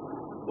I thought,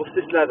 what's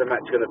this ladder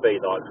match going to be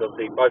like? So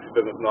obviously, both of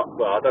them have not,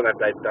 well, I don't know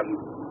if they've done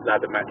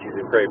ladder matches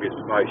in previous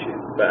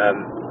promotions, but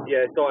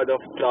it started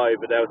off slow,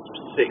 but there were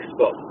some sick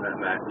spots in that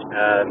match.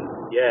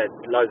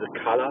 Loads of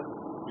colour.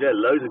 Yeah,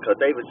 loads of colour.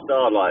 David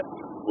Starr,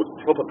 was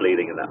proper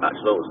bleeding in that match.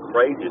 So it was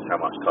crazy just how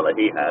much colour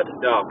he had.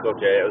 Oh, God,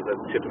 yeah, it was a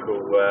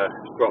typical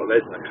Brock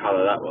Lesnar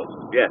colour, that was.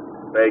 Yeah,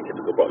 very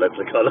typical Brock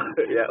Lesnar colour.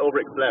 Yeah, or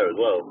Ric Flair as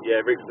well.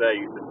 Yeah, Ric Flair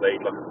used to bleed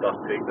like a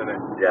dust pig, didn't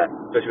it? Yeah.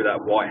 Especially with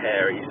that white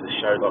hair, it used to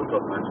show like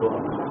God knows what.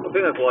 I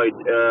think that's why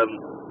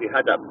he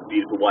had that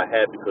beautiful white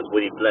hair, because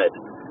when he bled,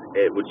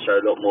 it would show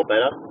a lot more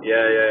better.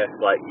 Yeah.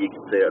 Like, you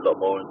could see it a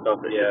lot more and stuff.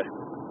 It's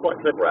quite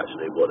clever,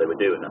 actually, what they were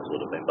doing, that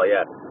sort of thing. But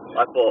yeah,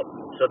 I thought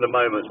some of the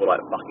moments were,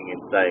 fucking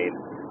insane.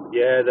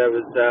 Yeah, there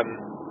was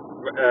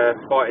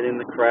fighting in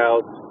the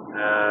crowd,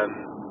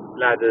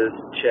 ladders,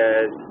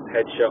 chairs,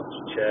 headshots,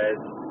 chairs.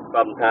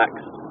 Bum tacks,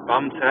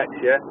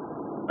 yeah.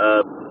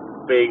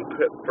 Being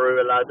put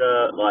through a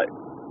ladder,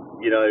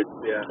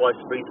 twice,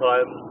 3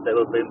 times. They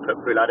were being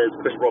put through ladders.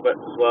 Chris Roberts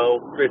as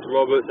well. Chris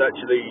Roberts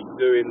actually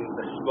doing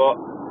a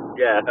spot.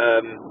 Yeah.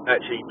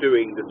 Actually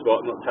doing the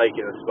spot, not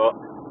taking a spot.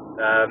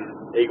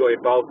 He got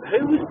involved.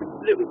 Who was the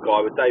little guy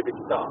with David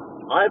Starr?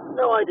 I have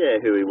no idea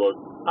who he was.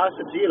 I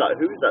said to you,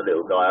 who's that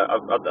little guy? I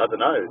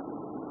don't know.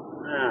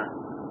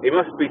 It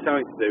must be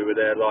something to do with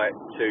their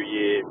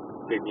 2-year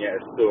vignette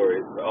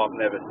stories, but I've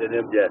never seen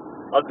him. Yeah,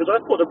 because I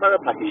thought the promo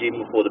package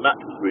even before the match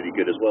was really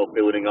good as well,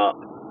 building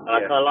up. And I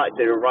kind of liked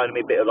it. It reminded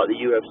me a bit of the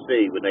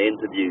UFC when they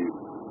interview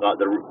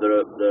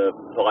the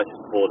fighters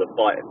before the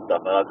fight and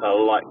stuff. And I kind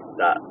of liked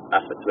that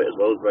aspect to it as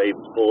well. It was very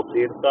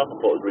sporty and stuff. I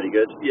thought it was really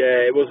good.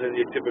 Yeah, it wasn't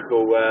your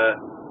typical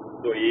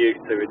what you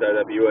used to with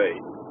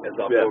WWE. It's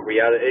more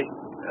reality.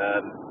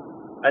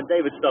 And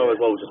David Starr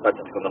as well was just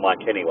fantastic on the mic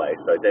anyway.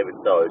 So David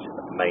Starr is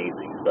just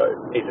amazing. So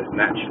he's just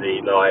naturally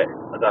I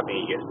don't think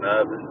he gets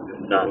nervous.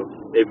 No.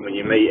 Even when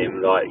you meet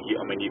him,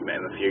 you've met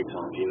him a few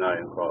times. You know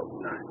him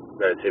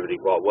relatively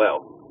quite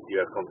well. You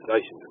have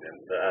conversations with him.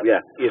 But,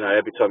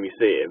 every time you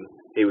see him,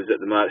 he was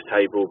at the merch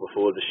table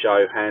before the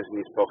show, hands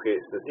in his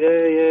pockets, says,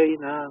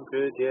 I'm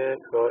good,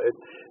 excited.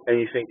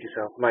 And you think to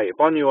yourself, mate, if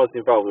I knew I was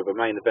involved with a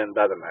main event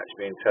ladder match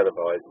being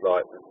televised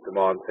like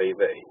Demand TV,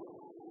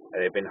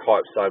 and it had been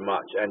hyped so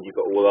much, and you've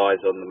got all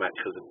eyes on the match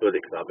because of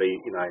Bullet Club,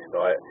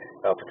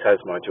 El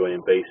Phantasmo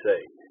joining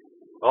BC,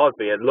 I'd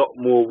be a lot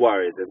more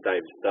worried than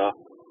David Starr.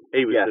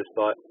 He was just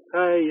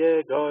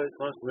hey, guys,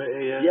 nice to meet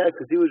you, Yeah,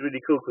 because he was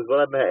really cool, because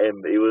when I met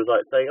him, he was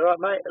saying, all right,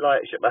 mate,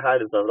 shook my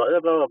hand and stuff, blah,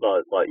 blah, blah.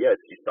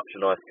 It's he's such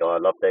a nice guy. I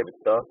love David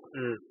Starr.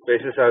 But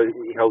it's just how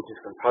he holds his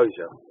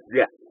composure.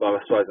 Yeah. But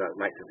I suppose that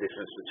makes a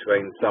difference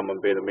between someone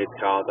being a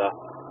mid-carder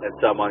and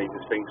someone who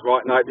just thinks,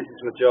 right, no, this is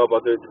my job,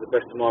 I do it to the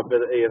best of my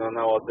ability, and I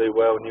know I'll do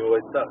well, and he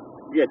always does.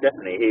 Yeah,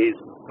 definitely. He's,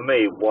 for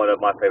me, one of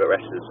my favourite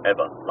wrestlers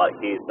ever.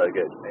 He is so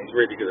good. He's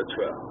really good at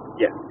Twitter.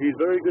 Yeah, he's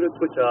very good at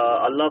Twitter.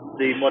 I love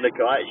the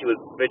moniker. I actually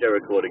was video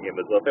recording him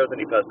as well. If there was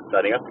any person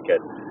standing up again.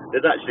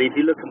 There's actually, if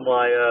you look at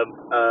my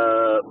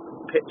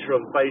picture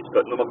on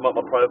Facebook,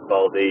 my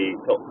profile, the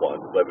top one,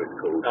 whatever it's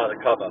called. Oh, the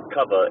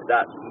cover.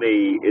 That's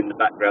me in the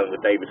background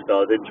with David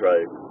Starr's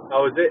intro.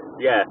 Oh, is it?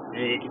 Yeah,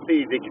 you can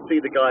see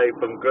the guy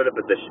from Gorilla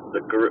Position,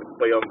 the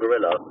Beyond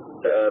Gorilla,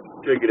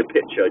 doing a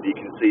picture, and you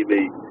can see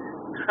me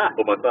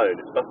on my phone.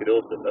 It's fucking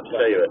awesome. I'll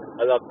show you it.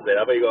 I love it.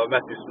 I bet you got a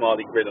massive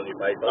smiley grin on your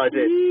face. I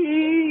did.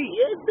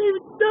 Yes,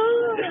 David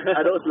Starr.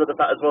 And also love the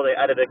fact as well they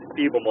added a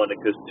few more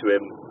monikers to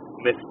him,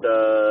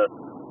 Mr.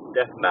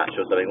 Deathmatch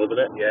or something,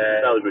 wasn't it?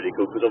 Yeah. That was really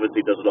cool because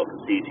obviously he does a lot for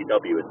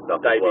CCW and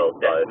stuff David as well.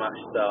 Deathmatch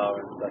Star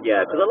and stuff.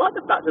 Yeah, because I like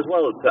the fact as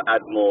well to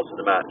add more to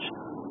the match.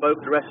 Both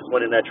the wrestlers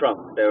went in their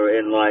trunks. They were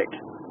in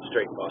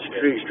street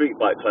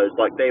fight clothes.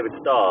 David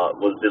Starr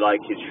was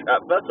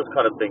at first I was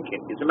kind of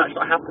thinking, is the match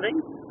not happening?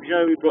 He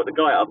brought the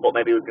guy up. I thought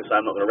maybe he was going to say,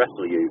 I'm not going to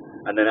wrestle you.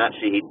 And then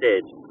actually he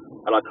did.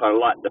 And I kind of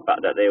liked the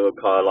fact that they were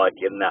kind of like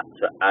in that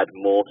to add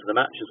more to the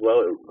match as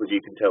well, because you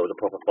can tell it was a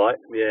proper fight.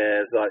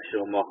 Yeah, it's like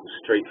Shawn Michaels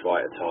Street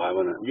Fighter time,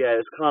 wasn't it? Yeah,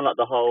 it's kind of like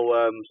the whole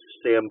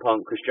CM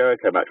Punk Chris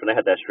Jericho match when they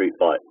had their street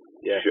fight.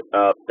 Yeah.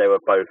 They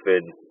were both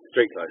in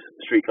street clothes.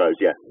 Street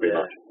clothes, yeah, pretty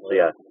much. So,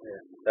 yeah.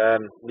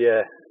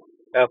 Yeah.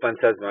 El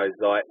Phantasmo's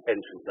like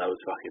entrance, that was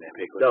fucking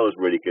epic. That was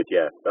really good,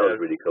 yeah. That was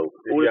really cool.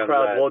 All the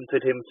crowd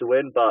wanted him to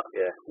win, but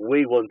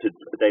we wanted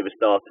David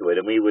Starr to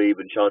win, and we were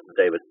even chanting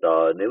David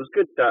Starr, and it was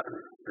good that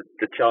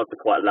the chants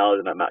are quite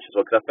loud in that match as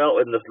well, because I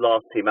felt in the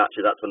last two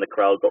matches that's when the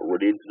crowd got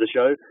really into the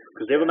show,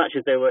 because the other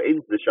matches they were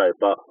into the show,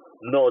 but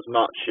not as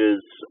much as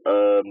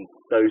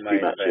those two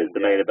matches,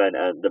 the main event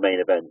and the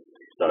main event.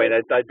 So. I mean,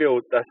 they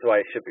build. That's the way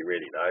it should be,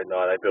 really. Though,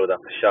 like they build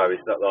up a show.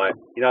 It's not like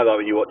like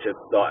when you watch a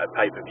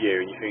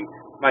pay-per-view and you think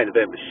main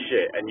event was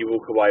shit, and you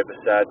walk away with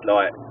a sad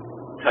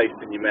taste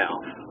in your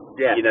mouth.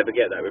 Yeah, you never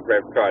get that with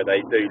Rev Pro.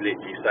 They do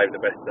literally save the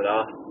best to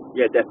last.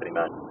 Yeah, definitely,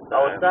 man.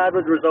 I was sad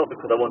with the result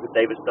because I wanted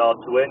David Starr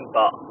to win,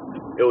 but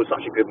it was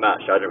such a good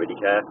match. I don't really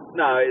care.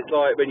 No, it's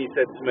like when you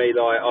said to me,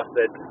 I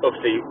said,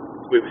 obviously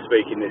we were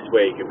speaking this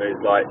week, and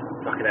it was like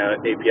fucking hell,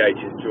 EPH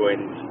has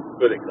joined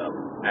Bullet Club.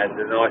 And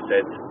then I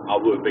said I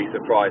wouldn't be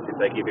surprised if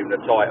they give him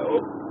the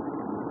title,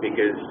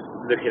 because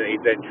looking at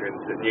his entrance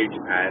at New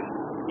Japan,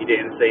 he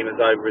didn't seem as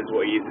over as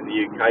what he is in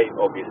the UK,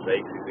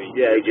 obviously.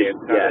 He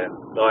just.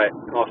 Like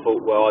I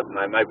thought, well, I don't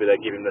know, maybe they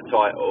give him the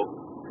title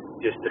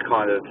just to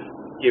kind of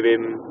give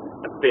him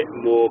a bit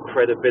more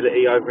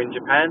credibility over in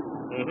Japan.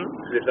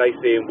 Because if they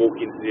see him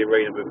walk into the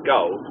arena with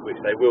gold, which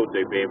they will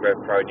do, being Rev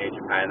Pro New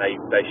Japan, they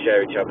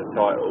share each other's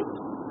titles.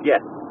 Yeah.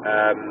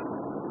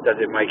 Does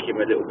it make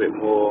him a little bit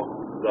more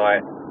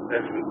like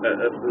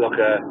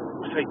a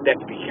say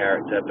deputy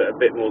character, but a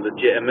bit more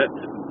legitimate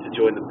to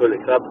join the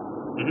Bullet Club?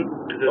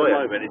 Because at the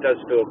moment it does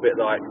feel a bit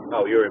like,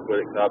 oh, you're in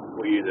Bullet Club,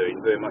 what are you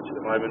doing? Doing much at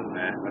the moment?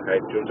 Okay,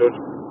 George,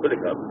 Bullet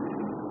Club.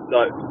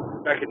 Like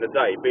back in the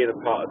day, being a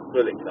part of the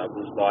Bullet Club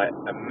was like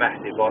a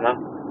massive honour.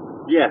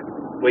 Yeah.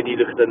 When you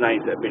look at the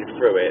names that have been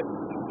through it,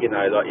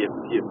 like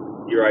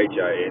your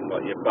AJ and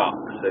like your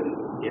Bucks and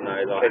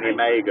like Kenny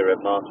Omega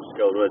and Master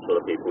Skull, those sort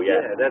of people.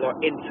 Yeah, they're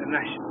like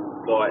international.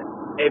 Like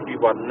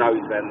everyone knows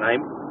their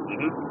name.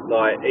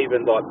 Like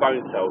even like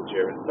Bone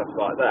Soldier and stuff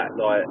like that.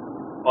 Like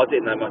I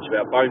didn't know much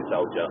about Bone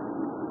Soldier.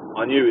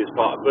 I knew he was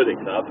part of Bullet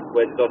Club.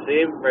 Where did I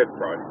see him? Rev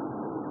Pro.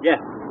 Yeah.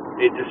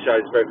 It just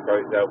shows Rev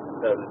Pro how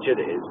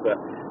legit it is.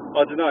 But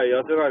I don't know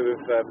with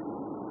El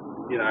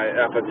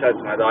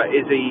Phantasmo, like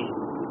is he?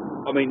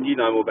 I mean, you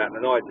know more about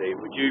than I do.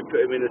 Would you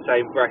put him in the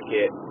same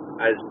bracket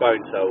as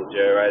Bone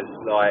Soldier, as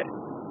like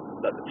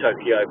the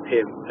Tokyo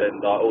Pimp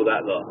and like all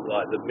that lot,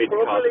 like the mid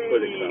card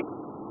Bullet Club?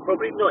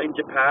 Probably not in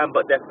Japan,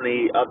 but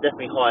definitely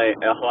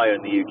higher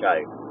in the UK.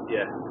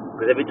 Yeah.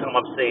 Because every time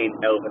I've seen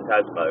El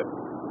Phantasmo,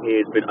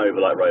 he has been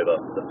over like Rover.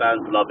 The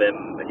fans love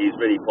him. He's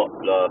really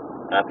popular.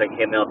 And I think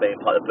him now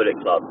being part of the Bullet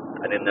Club,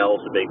 and him now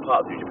also being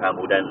part of New Japan,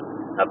 will then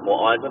have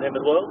more eyes on him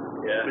as well.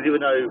 Yeah. Because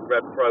even though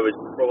Rev Pro is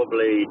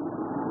probably,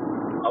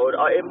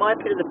 in my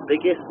opinion, the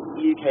biggest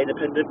UK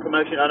independent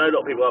promotion. I know a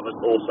lot of people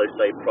also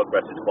say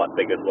Progress is quite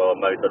big as well.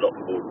 A lot of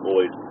people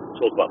always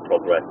talk about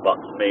Progress, but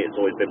to me it's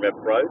always been Rev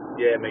Pro.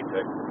 Yeah, me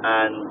too.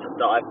 And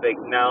I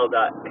think now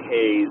that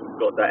he's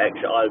got that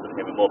extra eyes on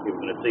him and more people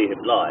are going to see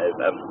him live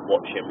and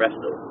watch him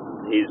wrestle,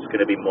 he's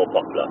going to be more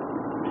popular.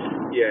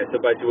 Yeah,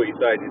 so basically what you're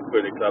saying is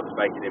Bullet Club's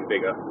making him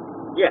bigger.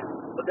 Yeah,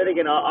 but then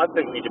again, I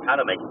think New Japan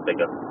will make him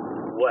bigger.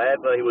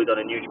 Whatever he would have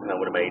done in New Japan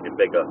would have made him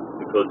bigger,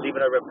 because even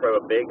though Rev Pro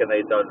are big and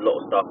they've done a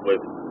lot of stuff with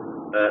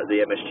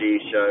the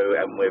MSG show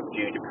and with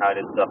New Japan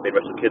and stuff in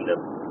Wrestle Kingdom,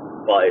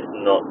 but it's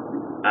not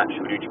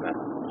actual New Japan.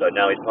 So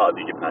now he's part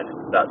of New Japan.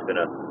 That's going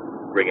to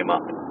bring him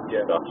up and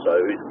stuff. So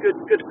it's good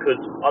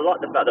because I like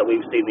the fact that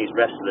we've seen these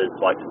wrestlers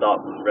like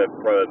start from Rev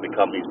Pro and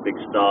become these big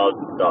stars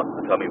and start to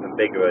become even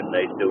bigger, and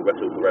they still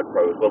wrestle for Rev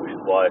Pro as well, which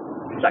is why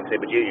Zack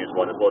Sabre Jr. is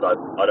one as well.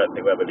 I don't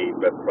think we'll ever leave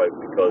Rev Pro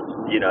because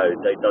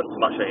they've done so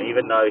much. And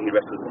even though he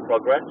wrestles for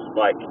Progress,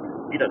 like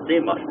you don't see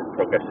him much for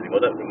Progress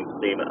anymore. I don't think you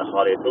see him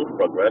hardly at all for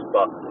Progress.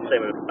 But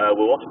same with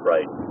Will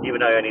Ospreay. Even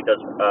though he only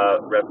does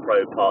Rev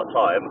Pro part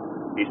time,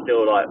 he's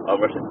still like, I'm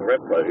wrestling for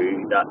Rev Pro,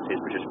 who that's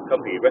his British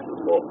company he wrestles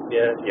for.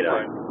 Yeah, it's his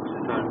home.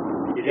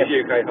 It's his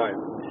UK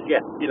home. Yeah.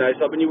 It's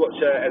like when you watch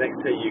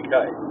NXT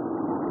UK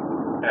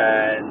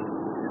and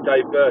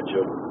Dave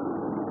Birchall,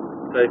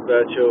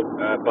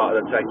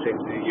 part of the tag team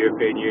to the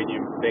European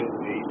Union thing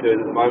that he's doing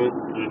at the moment.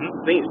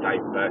 I think it's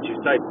Dave Birchall.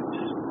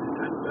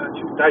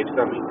 Dave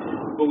something.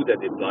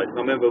 Bald-headed bloke. And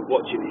I remember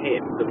watching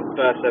him, the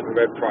first ever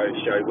Red Pro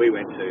show we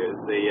went to.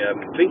 I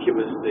think it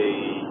was the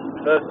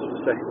first or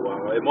the second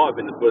one. It might have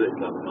been the Bullet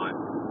Club night.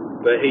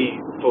 But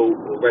he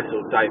fought or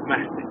wrestled Dave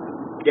Mastiff.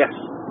 Yes.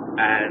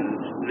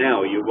 And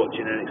now you're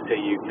watching NXT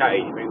UK.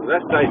 You think, well,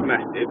 that's Dave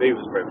Mastiff. He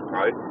was Red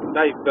Pro.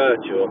 Dave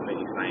Birchall, I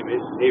think his name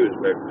is. He was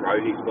Red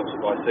Pro. He's sponsored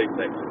by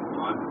Suplex at the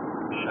time.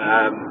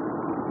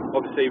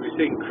 Obviously, we've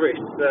seen Chris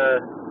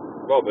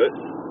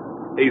Roberts.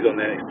 He's on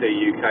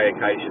NXT UK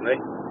occasionally.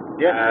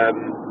 Yeah.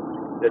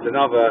 There's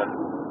another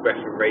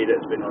referee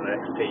that's been on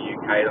NXT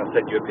UK, and I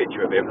sent you a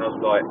picture of him, and I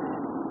was like,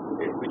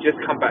 we just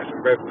come back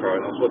from Rev Pro,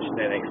 and I was watching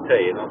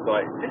NXT, and I was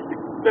like, is this the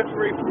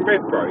referee from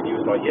Rev Pro? And he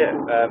was like, yeah,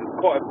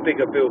 quite a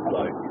bigger build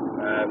bloke.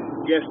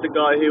 Yes, the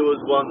guy who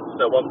was once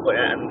at one point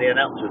and the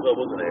announcer as well,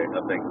 wasn't he?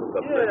 I think. Or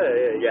something.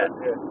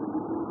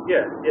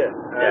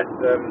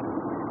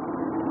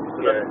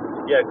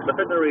 Because I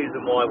think the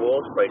reason why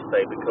Ospreay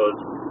stayed because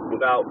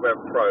without Rev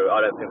Pro,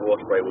 I don't think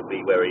Ospreay would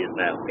be where he is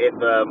now. If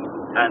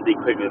Andy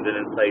Quiglen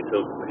didn't say to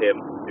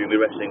him, you'll be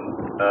wrestling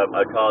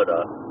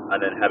Okada, and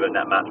then having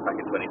that match back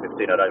in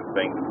 2015, I don't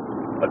think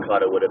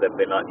Okada would have then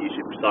been like, you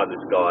should sign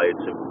this guy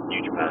to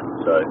New Japan.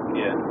 So,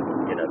 you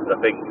know, because I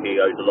think he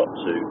owes a lot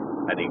to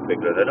Andy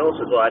Quiglen. And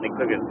also as well, Andy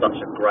Quiglen's such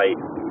a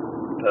great,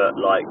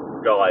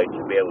 guy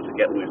to be able to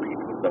get all these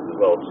people and stuff as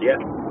well. So,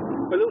 yeah.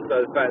 But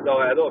also the fact that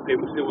a lot of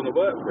people still want to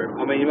work for him.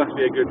 I mean, he must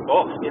be a good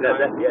boss.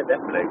 Definitely.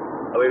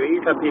 I mean,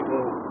 he's had people,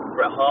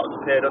 Bret Hart's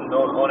appeared on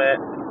it,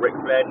 Ric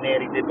Flair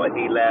nearly did, but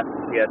he left.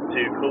 He had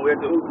Too Cool.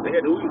 He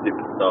had all these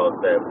different stars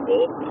there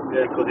before,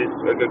 because he's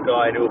a good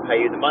guy and he'll pay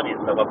you the money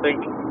and stuff. I think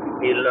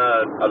he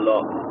learned a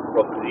lot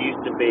from, because he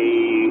used to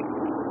be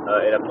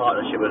in a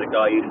partnership with a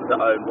guy who used to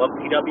own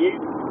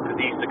 1PW, because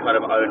he used to kind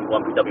of own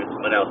 1PW and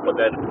someone else, but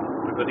then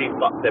because he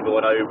fucked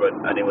everyone over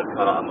and it was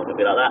kind of, I'm not going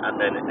to be like that, and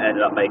then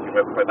ended up making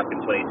Rev Pro back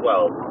in 2012,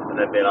 and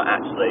then being like,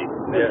 actually,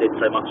 they did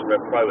so much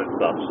Rev Pro and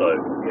stuff, so,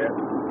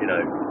 you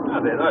know.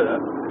 I didn't know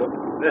that. Cool.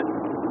 Yeah.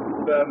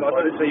 But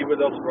I don't see with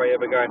Ospreay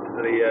ever going to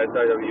the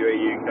WWE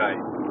UK.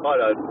 I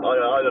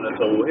don't at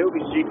all. He'll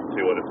be stupid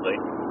too,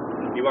 honestly.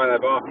 You won't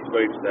have Arky's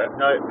move step.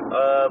 No,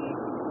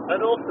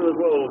 and also as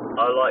well,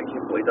 I like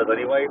him what he does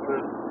anyway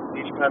for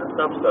New Japan and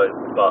stuff, so,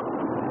 but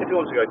if he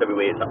wants to go to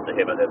WWE, it's up to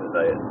him at the end of the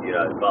day, you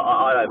know, but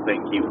I don't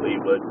think he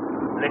would.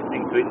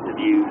 Listening to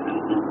interviews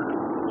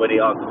and when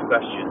he answers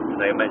questions and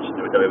they mention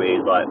him at WWE,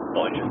 he's like,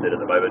 not interested at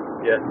the moment.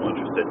 Yeah, not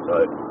interested,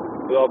 so.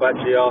 Well, I've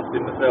actually asked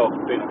him myself,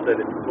 I think I've said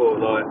it before,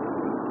 like,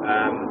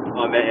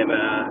 I met him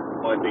at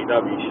an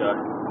IBW show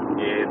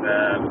in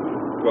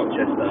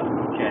Rochester,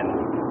 Kent,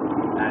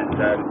 and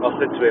I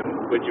said to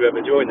him, would you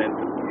ever join them,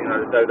 you know,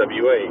 the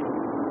WWE?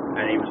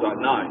 And he was like,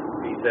 no.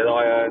 He said,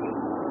 I earn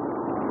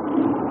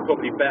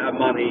probably better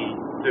money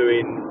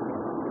doing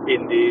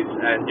Indies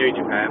and New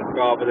Japan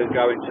rather than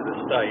going to the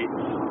States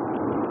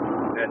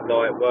and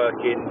like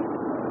working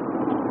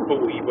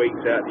 40 weeks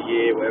out of the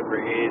year, whatever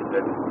it is,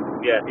 and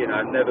you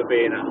know, never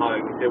being at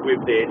home. He said,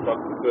 with this I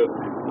could book,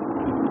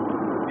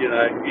 you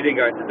know, he didn't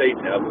go into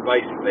detail, but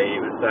basically he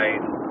was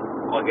saying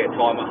I get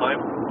time at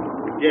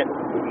home. Yeah,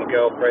 with my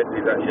girlfriend,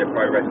 who's actually a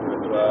pro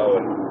wrestler as well,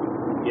 and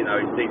you know,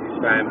 he sees his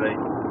family.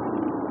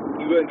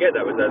 You wouldn't get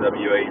that with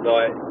WWE,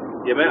 like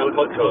the amount of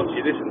podcasts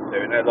you listen to,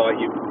 and they're like,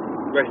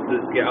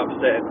 wrestlers get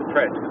upset at the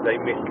press because they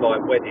miss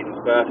like weddings,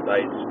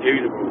 birthdays,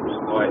 funerals,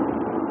 like,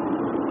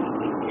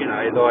 you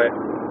know, like,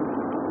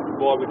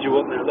 why would you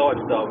want that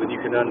lifestyle when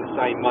you can earn the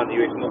same money,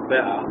 if not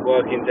better,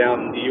 working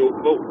down the York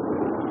Vault?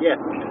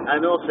 Yeah,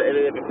 and also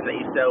everything that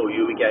you sell,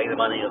 you'll be getting the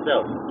money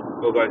yourself.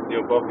 All goes to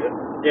your pocket.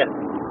 Yeah.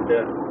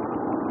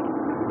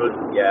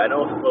 And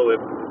also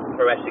with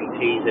pro wrestling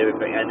tees,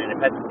 everything, and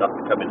independent stuff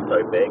becoming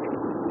so big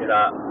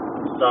that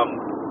some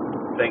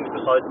things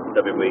besides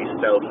WWE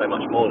sell so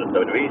much more than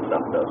WWE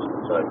stuff does.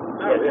 So,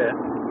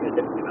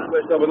 definitely, man.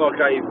 But so when I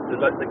gave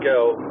the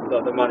girl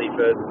like the money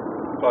for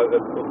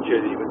photo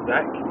opportunity with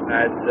Zach,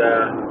 and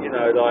you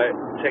know, like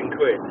 10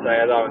 quid,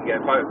 say hello and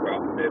get a photograph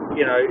with him.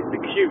 You know, the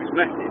queue was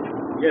massive.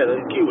 Yeah,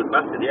 the queue was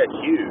massive. Yeah,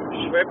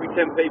 huge. For every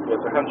 10 people,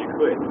 it's 100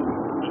 quid.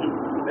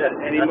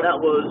 And that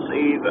was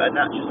and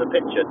that's just a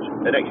picture,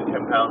 an extra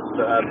 £10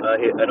 to have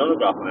an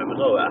autograph of him as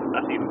well.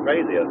 That's even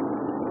crazier.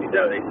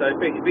 Exactly. So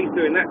if he's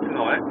doing that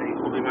tonight, he's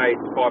probably made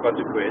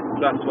 500 quid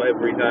plus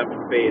whatever he's earned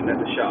from being at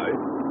the show.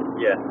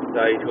 Yeah. So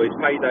he's got his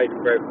payday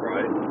from Rev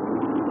Pro,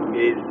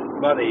 his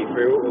money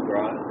for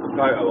autographs,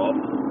 photo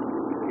ops.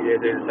 He's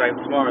doing the same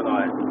tomorrow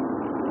night.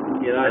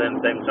 You know.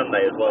 And then same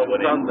Sunday as well.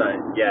 Sunday.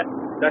 Yeah.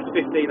 That's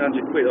 1,500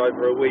 quid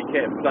over a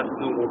weekend plus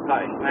normal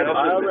pay. And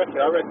I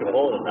reckon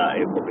more than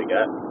that he'll probably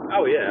get.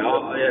 Oh yeah,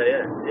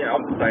 yeah.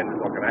 I'm just saying it's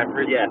like an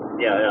average. Yeah.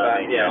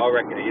 I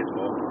reckon it is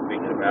more.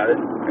 Thinking about it.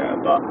 Yeah,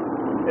 but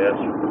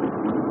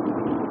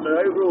so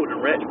overall,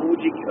 then, Rich, what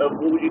would you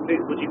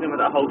think? What do you think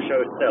of that whole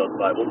show itself?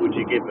 Like, what would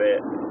you give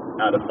it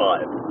out of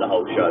 5? The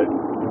whole show,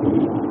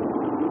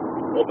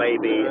 or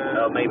maybe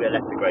a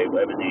letter grade,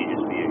 whatever's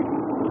easiest for you.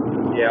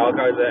 Yeah, I'll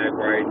go letter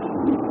grade.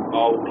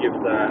 I'll give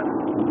that.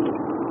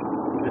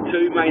 The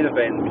 2 main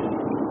events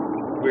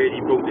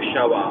really brought the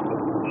show up.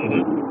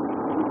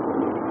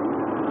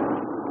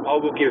 I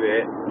will give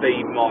it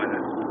B-.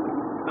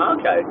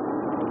 Okay.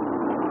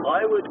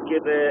 I would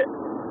give it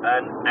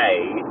an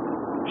A,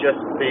 just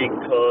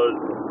because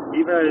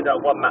even though that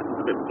one match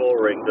was a bit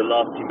boring, the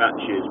last 2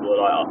 matches were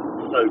like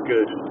so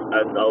good,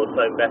 and I was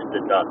so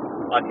invested that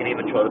I can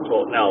even try to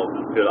talk now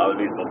and feel like I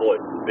was losing my voice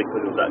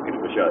because it was that good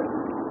of a show.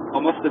 I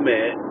must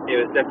admit, it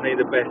was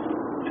definitely the best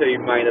 2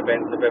 main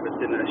events I've ever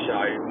seen at a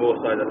show, more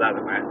so the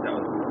ladder match. That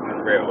was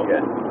unreal.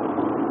 Yeah.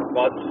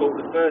 But I just thought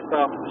the first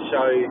half of the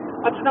show,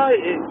 I don't know.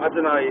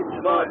 It's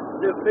like,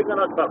 the thing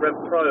I like about Rev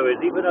Pro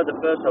is even though the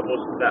first half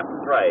wasn't that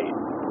great,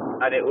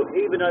 and it was,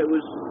 even though it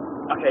was,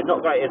 okay,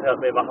 not great is a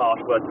bit of a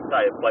harsh word to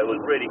say, but it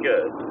was really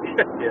good.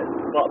 Yeah.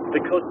 But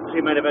because the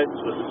 2 main events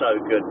was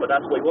so good, but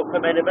that's what you want for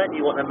a main event.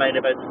 You want the main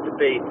events to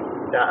be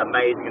that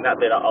amazing and that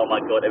bit like, oh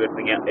my god,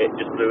 everything else, it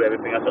just blew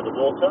everything else out of the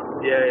water.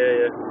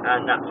 Yeah.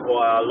 And that's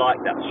why I like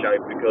that show,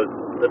 because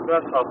the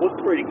first half was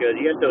pretty good.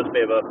 Yes, there was a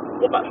bit of a,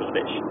 well, match was a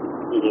bit,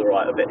 was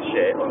alright, a bit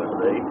shit,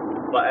 honestly.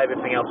 But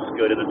everything else was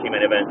good, and the 2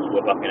 main events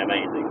were fucking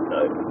amazing. So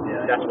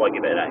that's why I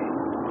give it an A.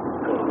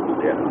 Cool.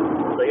 Yeah.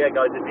 So yeah,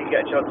 guys, if you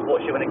get a chance to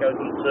watch it when it goes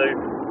on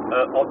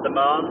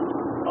demand,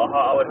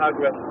 I would highly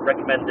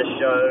recommend this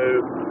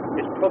show.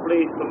 It's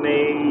probably for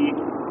me,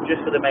 just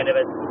for the main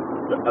event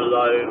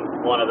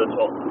alone, one of the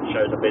top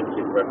shows I've been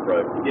to for Rev Pro.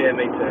 Yeah,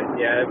 me too.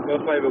 Yeah,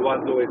 my favourite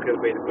one's always going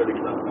to be the Bully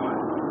Club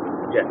night.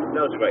 Yeah,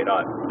 that was a great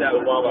night. That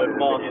was one with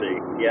Marty.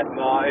 Yeah,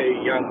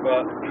 Marty, Young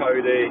Buck,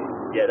 Cody.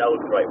 Yeah, that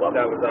was a great one.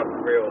 That was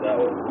unreal. That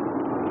was.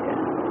 Yeah.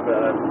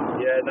 But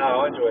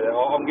no, I enjoyed it.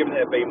 I'm giving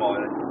it a B-.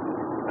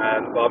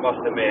 But I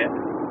must admit,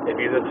 if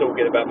you're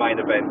talking about main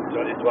events,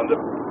 it's one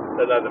of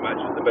the leather match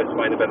was the best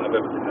main event I've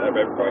ever seen at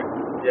Rev Pro.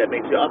 Yeah,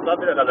 me too. I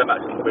think that leather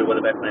match is probably one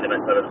of the best main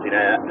events I've ever seen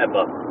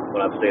ever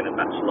when I've seen a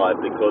match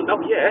live, because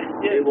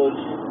it was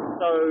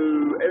so,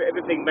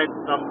 everything meant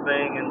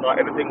something, and like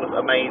everything was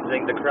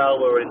amazing. The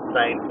crowd were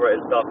insane for it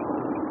and stuff.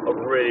 A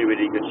really,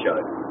 really good show.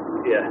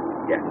 Yeah,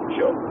 for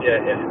sure.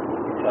 Yeah.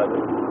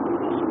 Totally.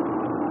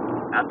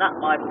 And that,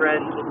 my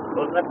friends,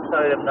 was an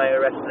episode of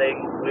Naya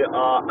Wrestling. We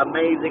are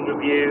amazing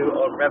review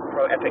on Rev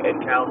Pro Epic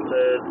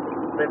Encounters.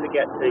 Don't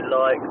forget to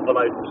like,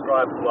 follow,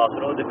 subscribe to us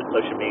on all different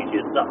social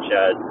medias such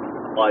as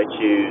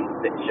iTunes,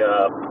 Stitcher,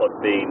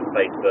 Podbean,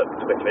 Facebook,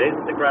 Twitter, and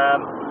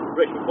Instagram.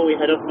 Rich, before we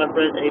head off, my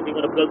friend, anything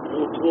on a plug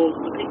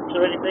towards the pizza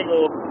or anything,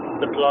 or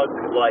to plug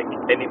like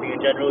anything in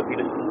general? If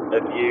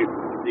you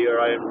do your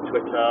own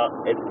Twitter,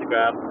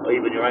 Instagram, or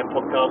even your own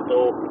podcast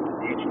or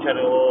YouTube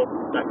channel or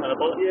that kind of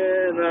bollocks?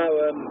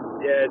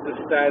 The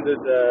standard.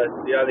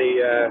 The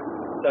only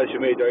social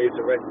media I use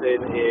for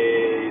wrestling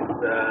is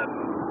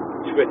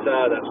Twitter.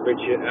 That's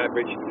Richard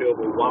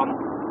Philbin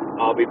 1.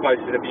 I'll be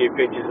posting a few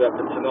pictures up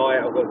for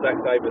tonight. I've got Zack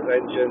Saber's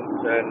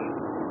entrance, and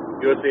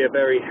you'll see a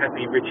very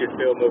happy Richard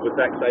Philbin with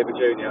Zack Saber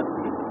Jr.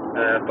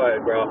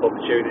 Photograph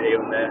opportunity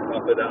on there.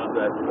 I'll put that up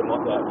there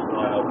tonight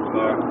or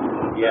tomorrow.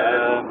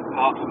 Yeah.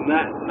 Apart from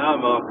that, no,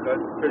 Mark,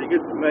 that's pretty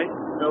good for me.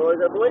 No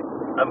worries, boy.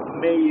 And for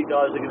me, you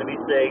guys are going to be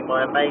seeing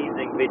my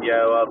amazing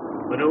video of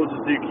Minoru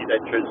Suzuki's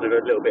entrance with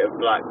a little bit of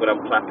black when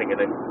I'm clapping and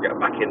then get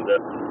back in the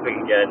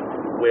thing again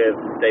with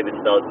David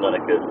Starr's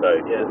moniker. So,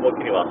 yeah, what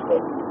can you ask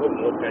for? What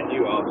more can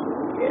you ask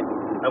for?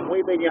 Yeah. And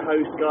we've been your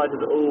hosts, guys,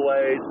 as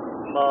always,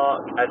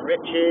 Mark and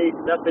Richie.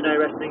 That's been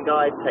our wrestling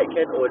guide. Take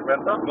care, always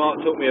remember.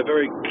 Mark taught me a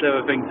very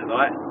clever thing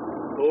tonight.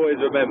 Always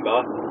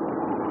remember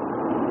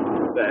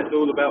that it's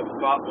all about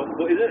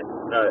what is it?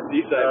 No.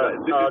 You say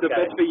that. This is the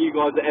best thing you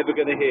guys are ever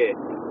going to hear.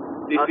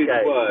 This is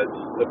words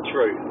of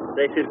truth.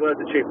 This is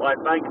words of truth. I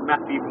thank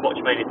Matthew from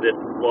Watchmania for this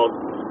whilst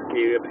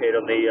he appeared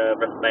on the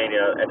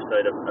WrestleMania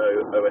episode of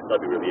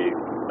OSW review.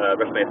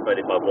 WrestleMania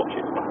 35 Watch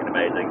is fucking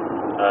amazing.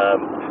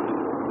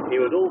 He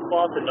was all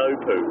fart and no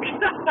poo.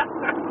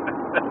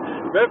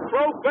 Rev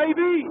Pro,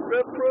 baby!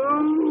 Rev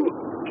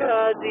Pro!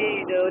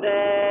 Casino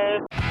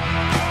there!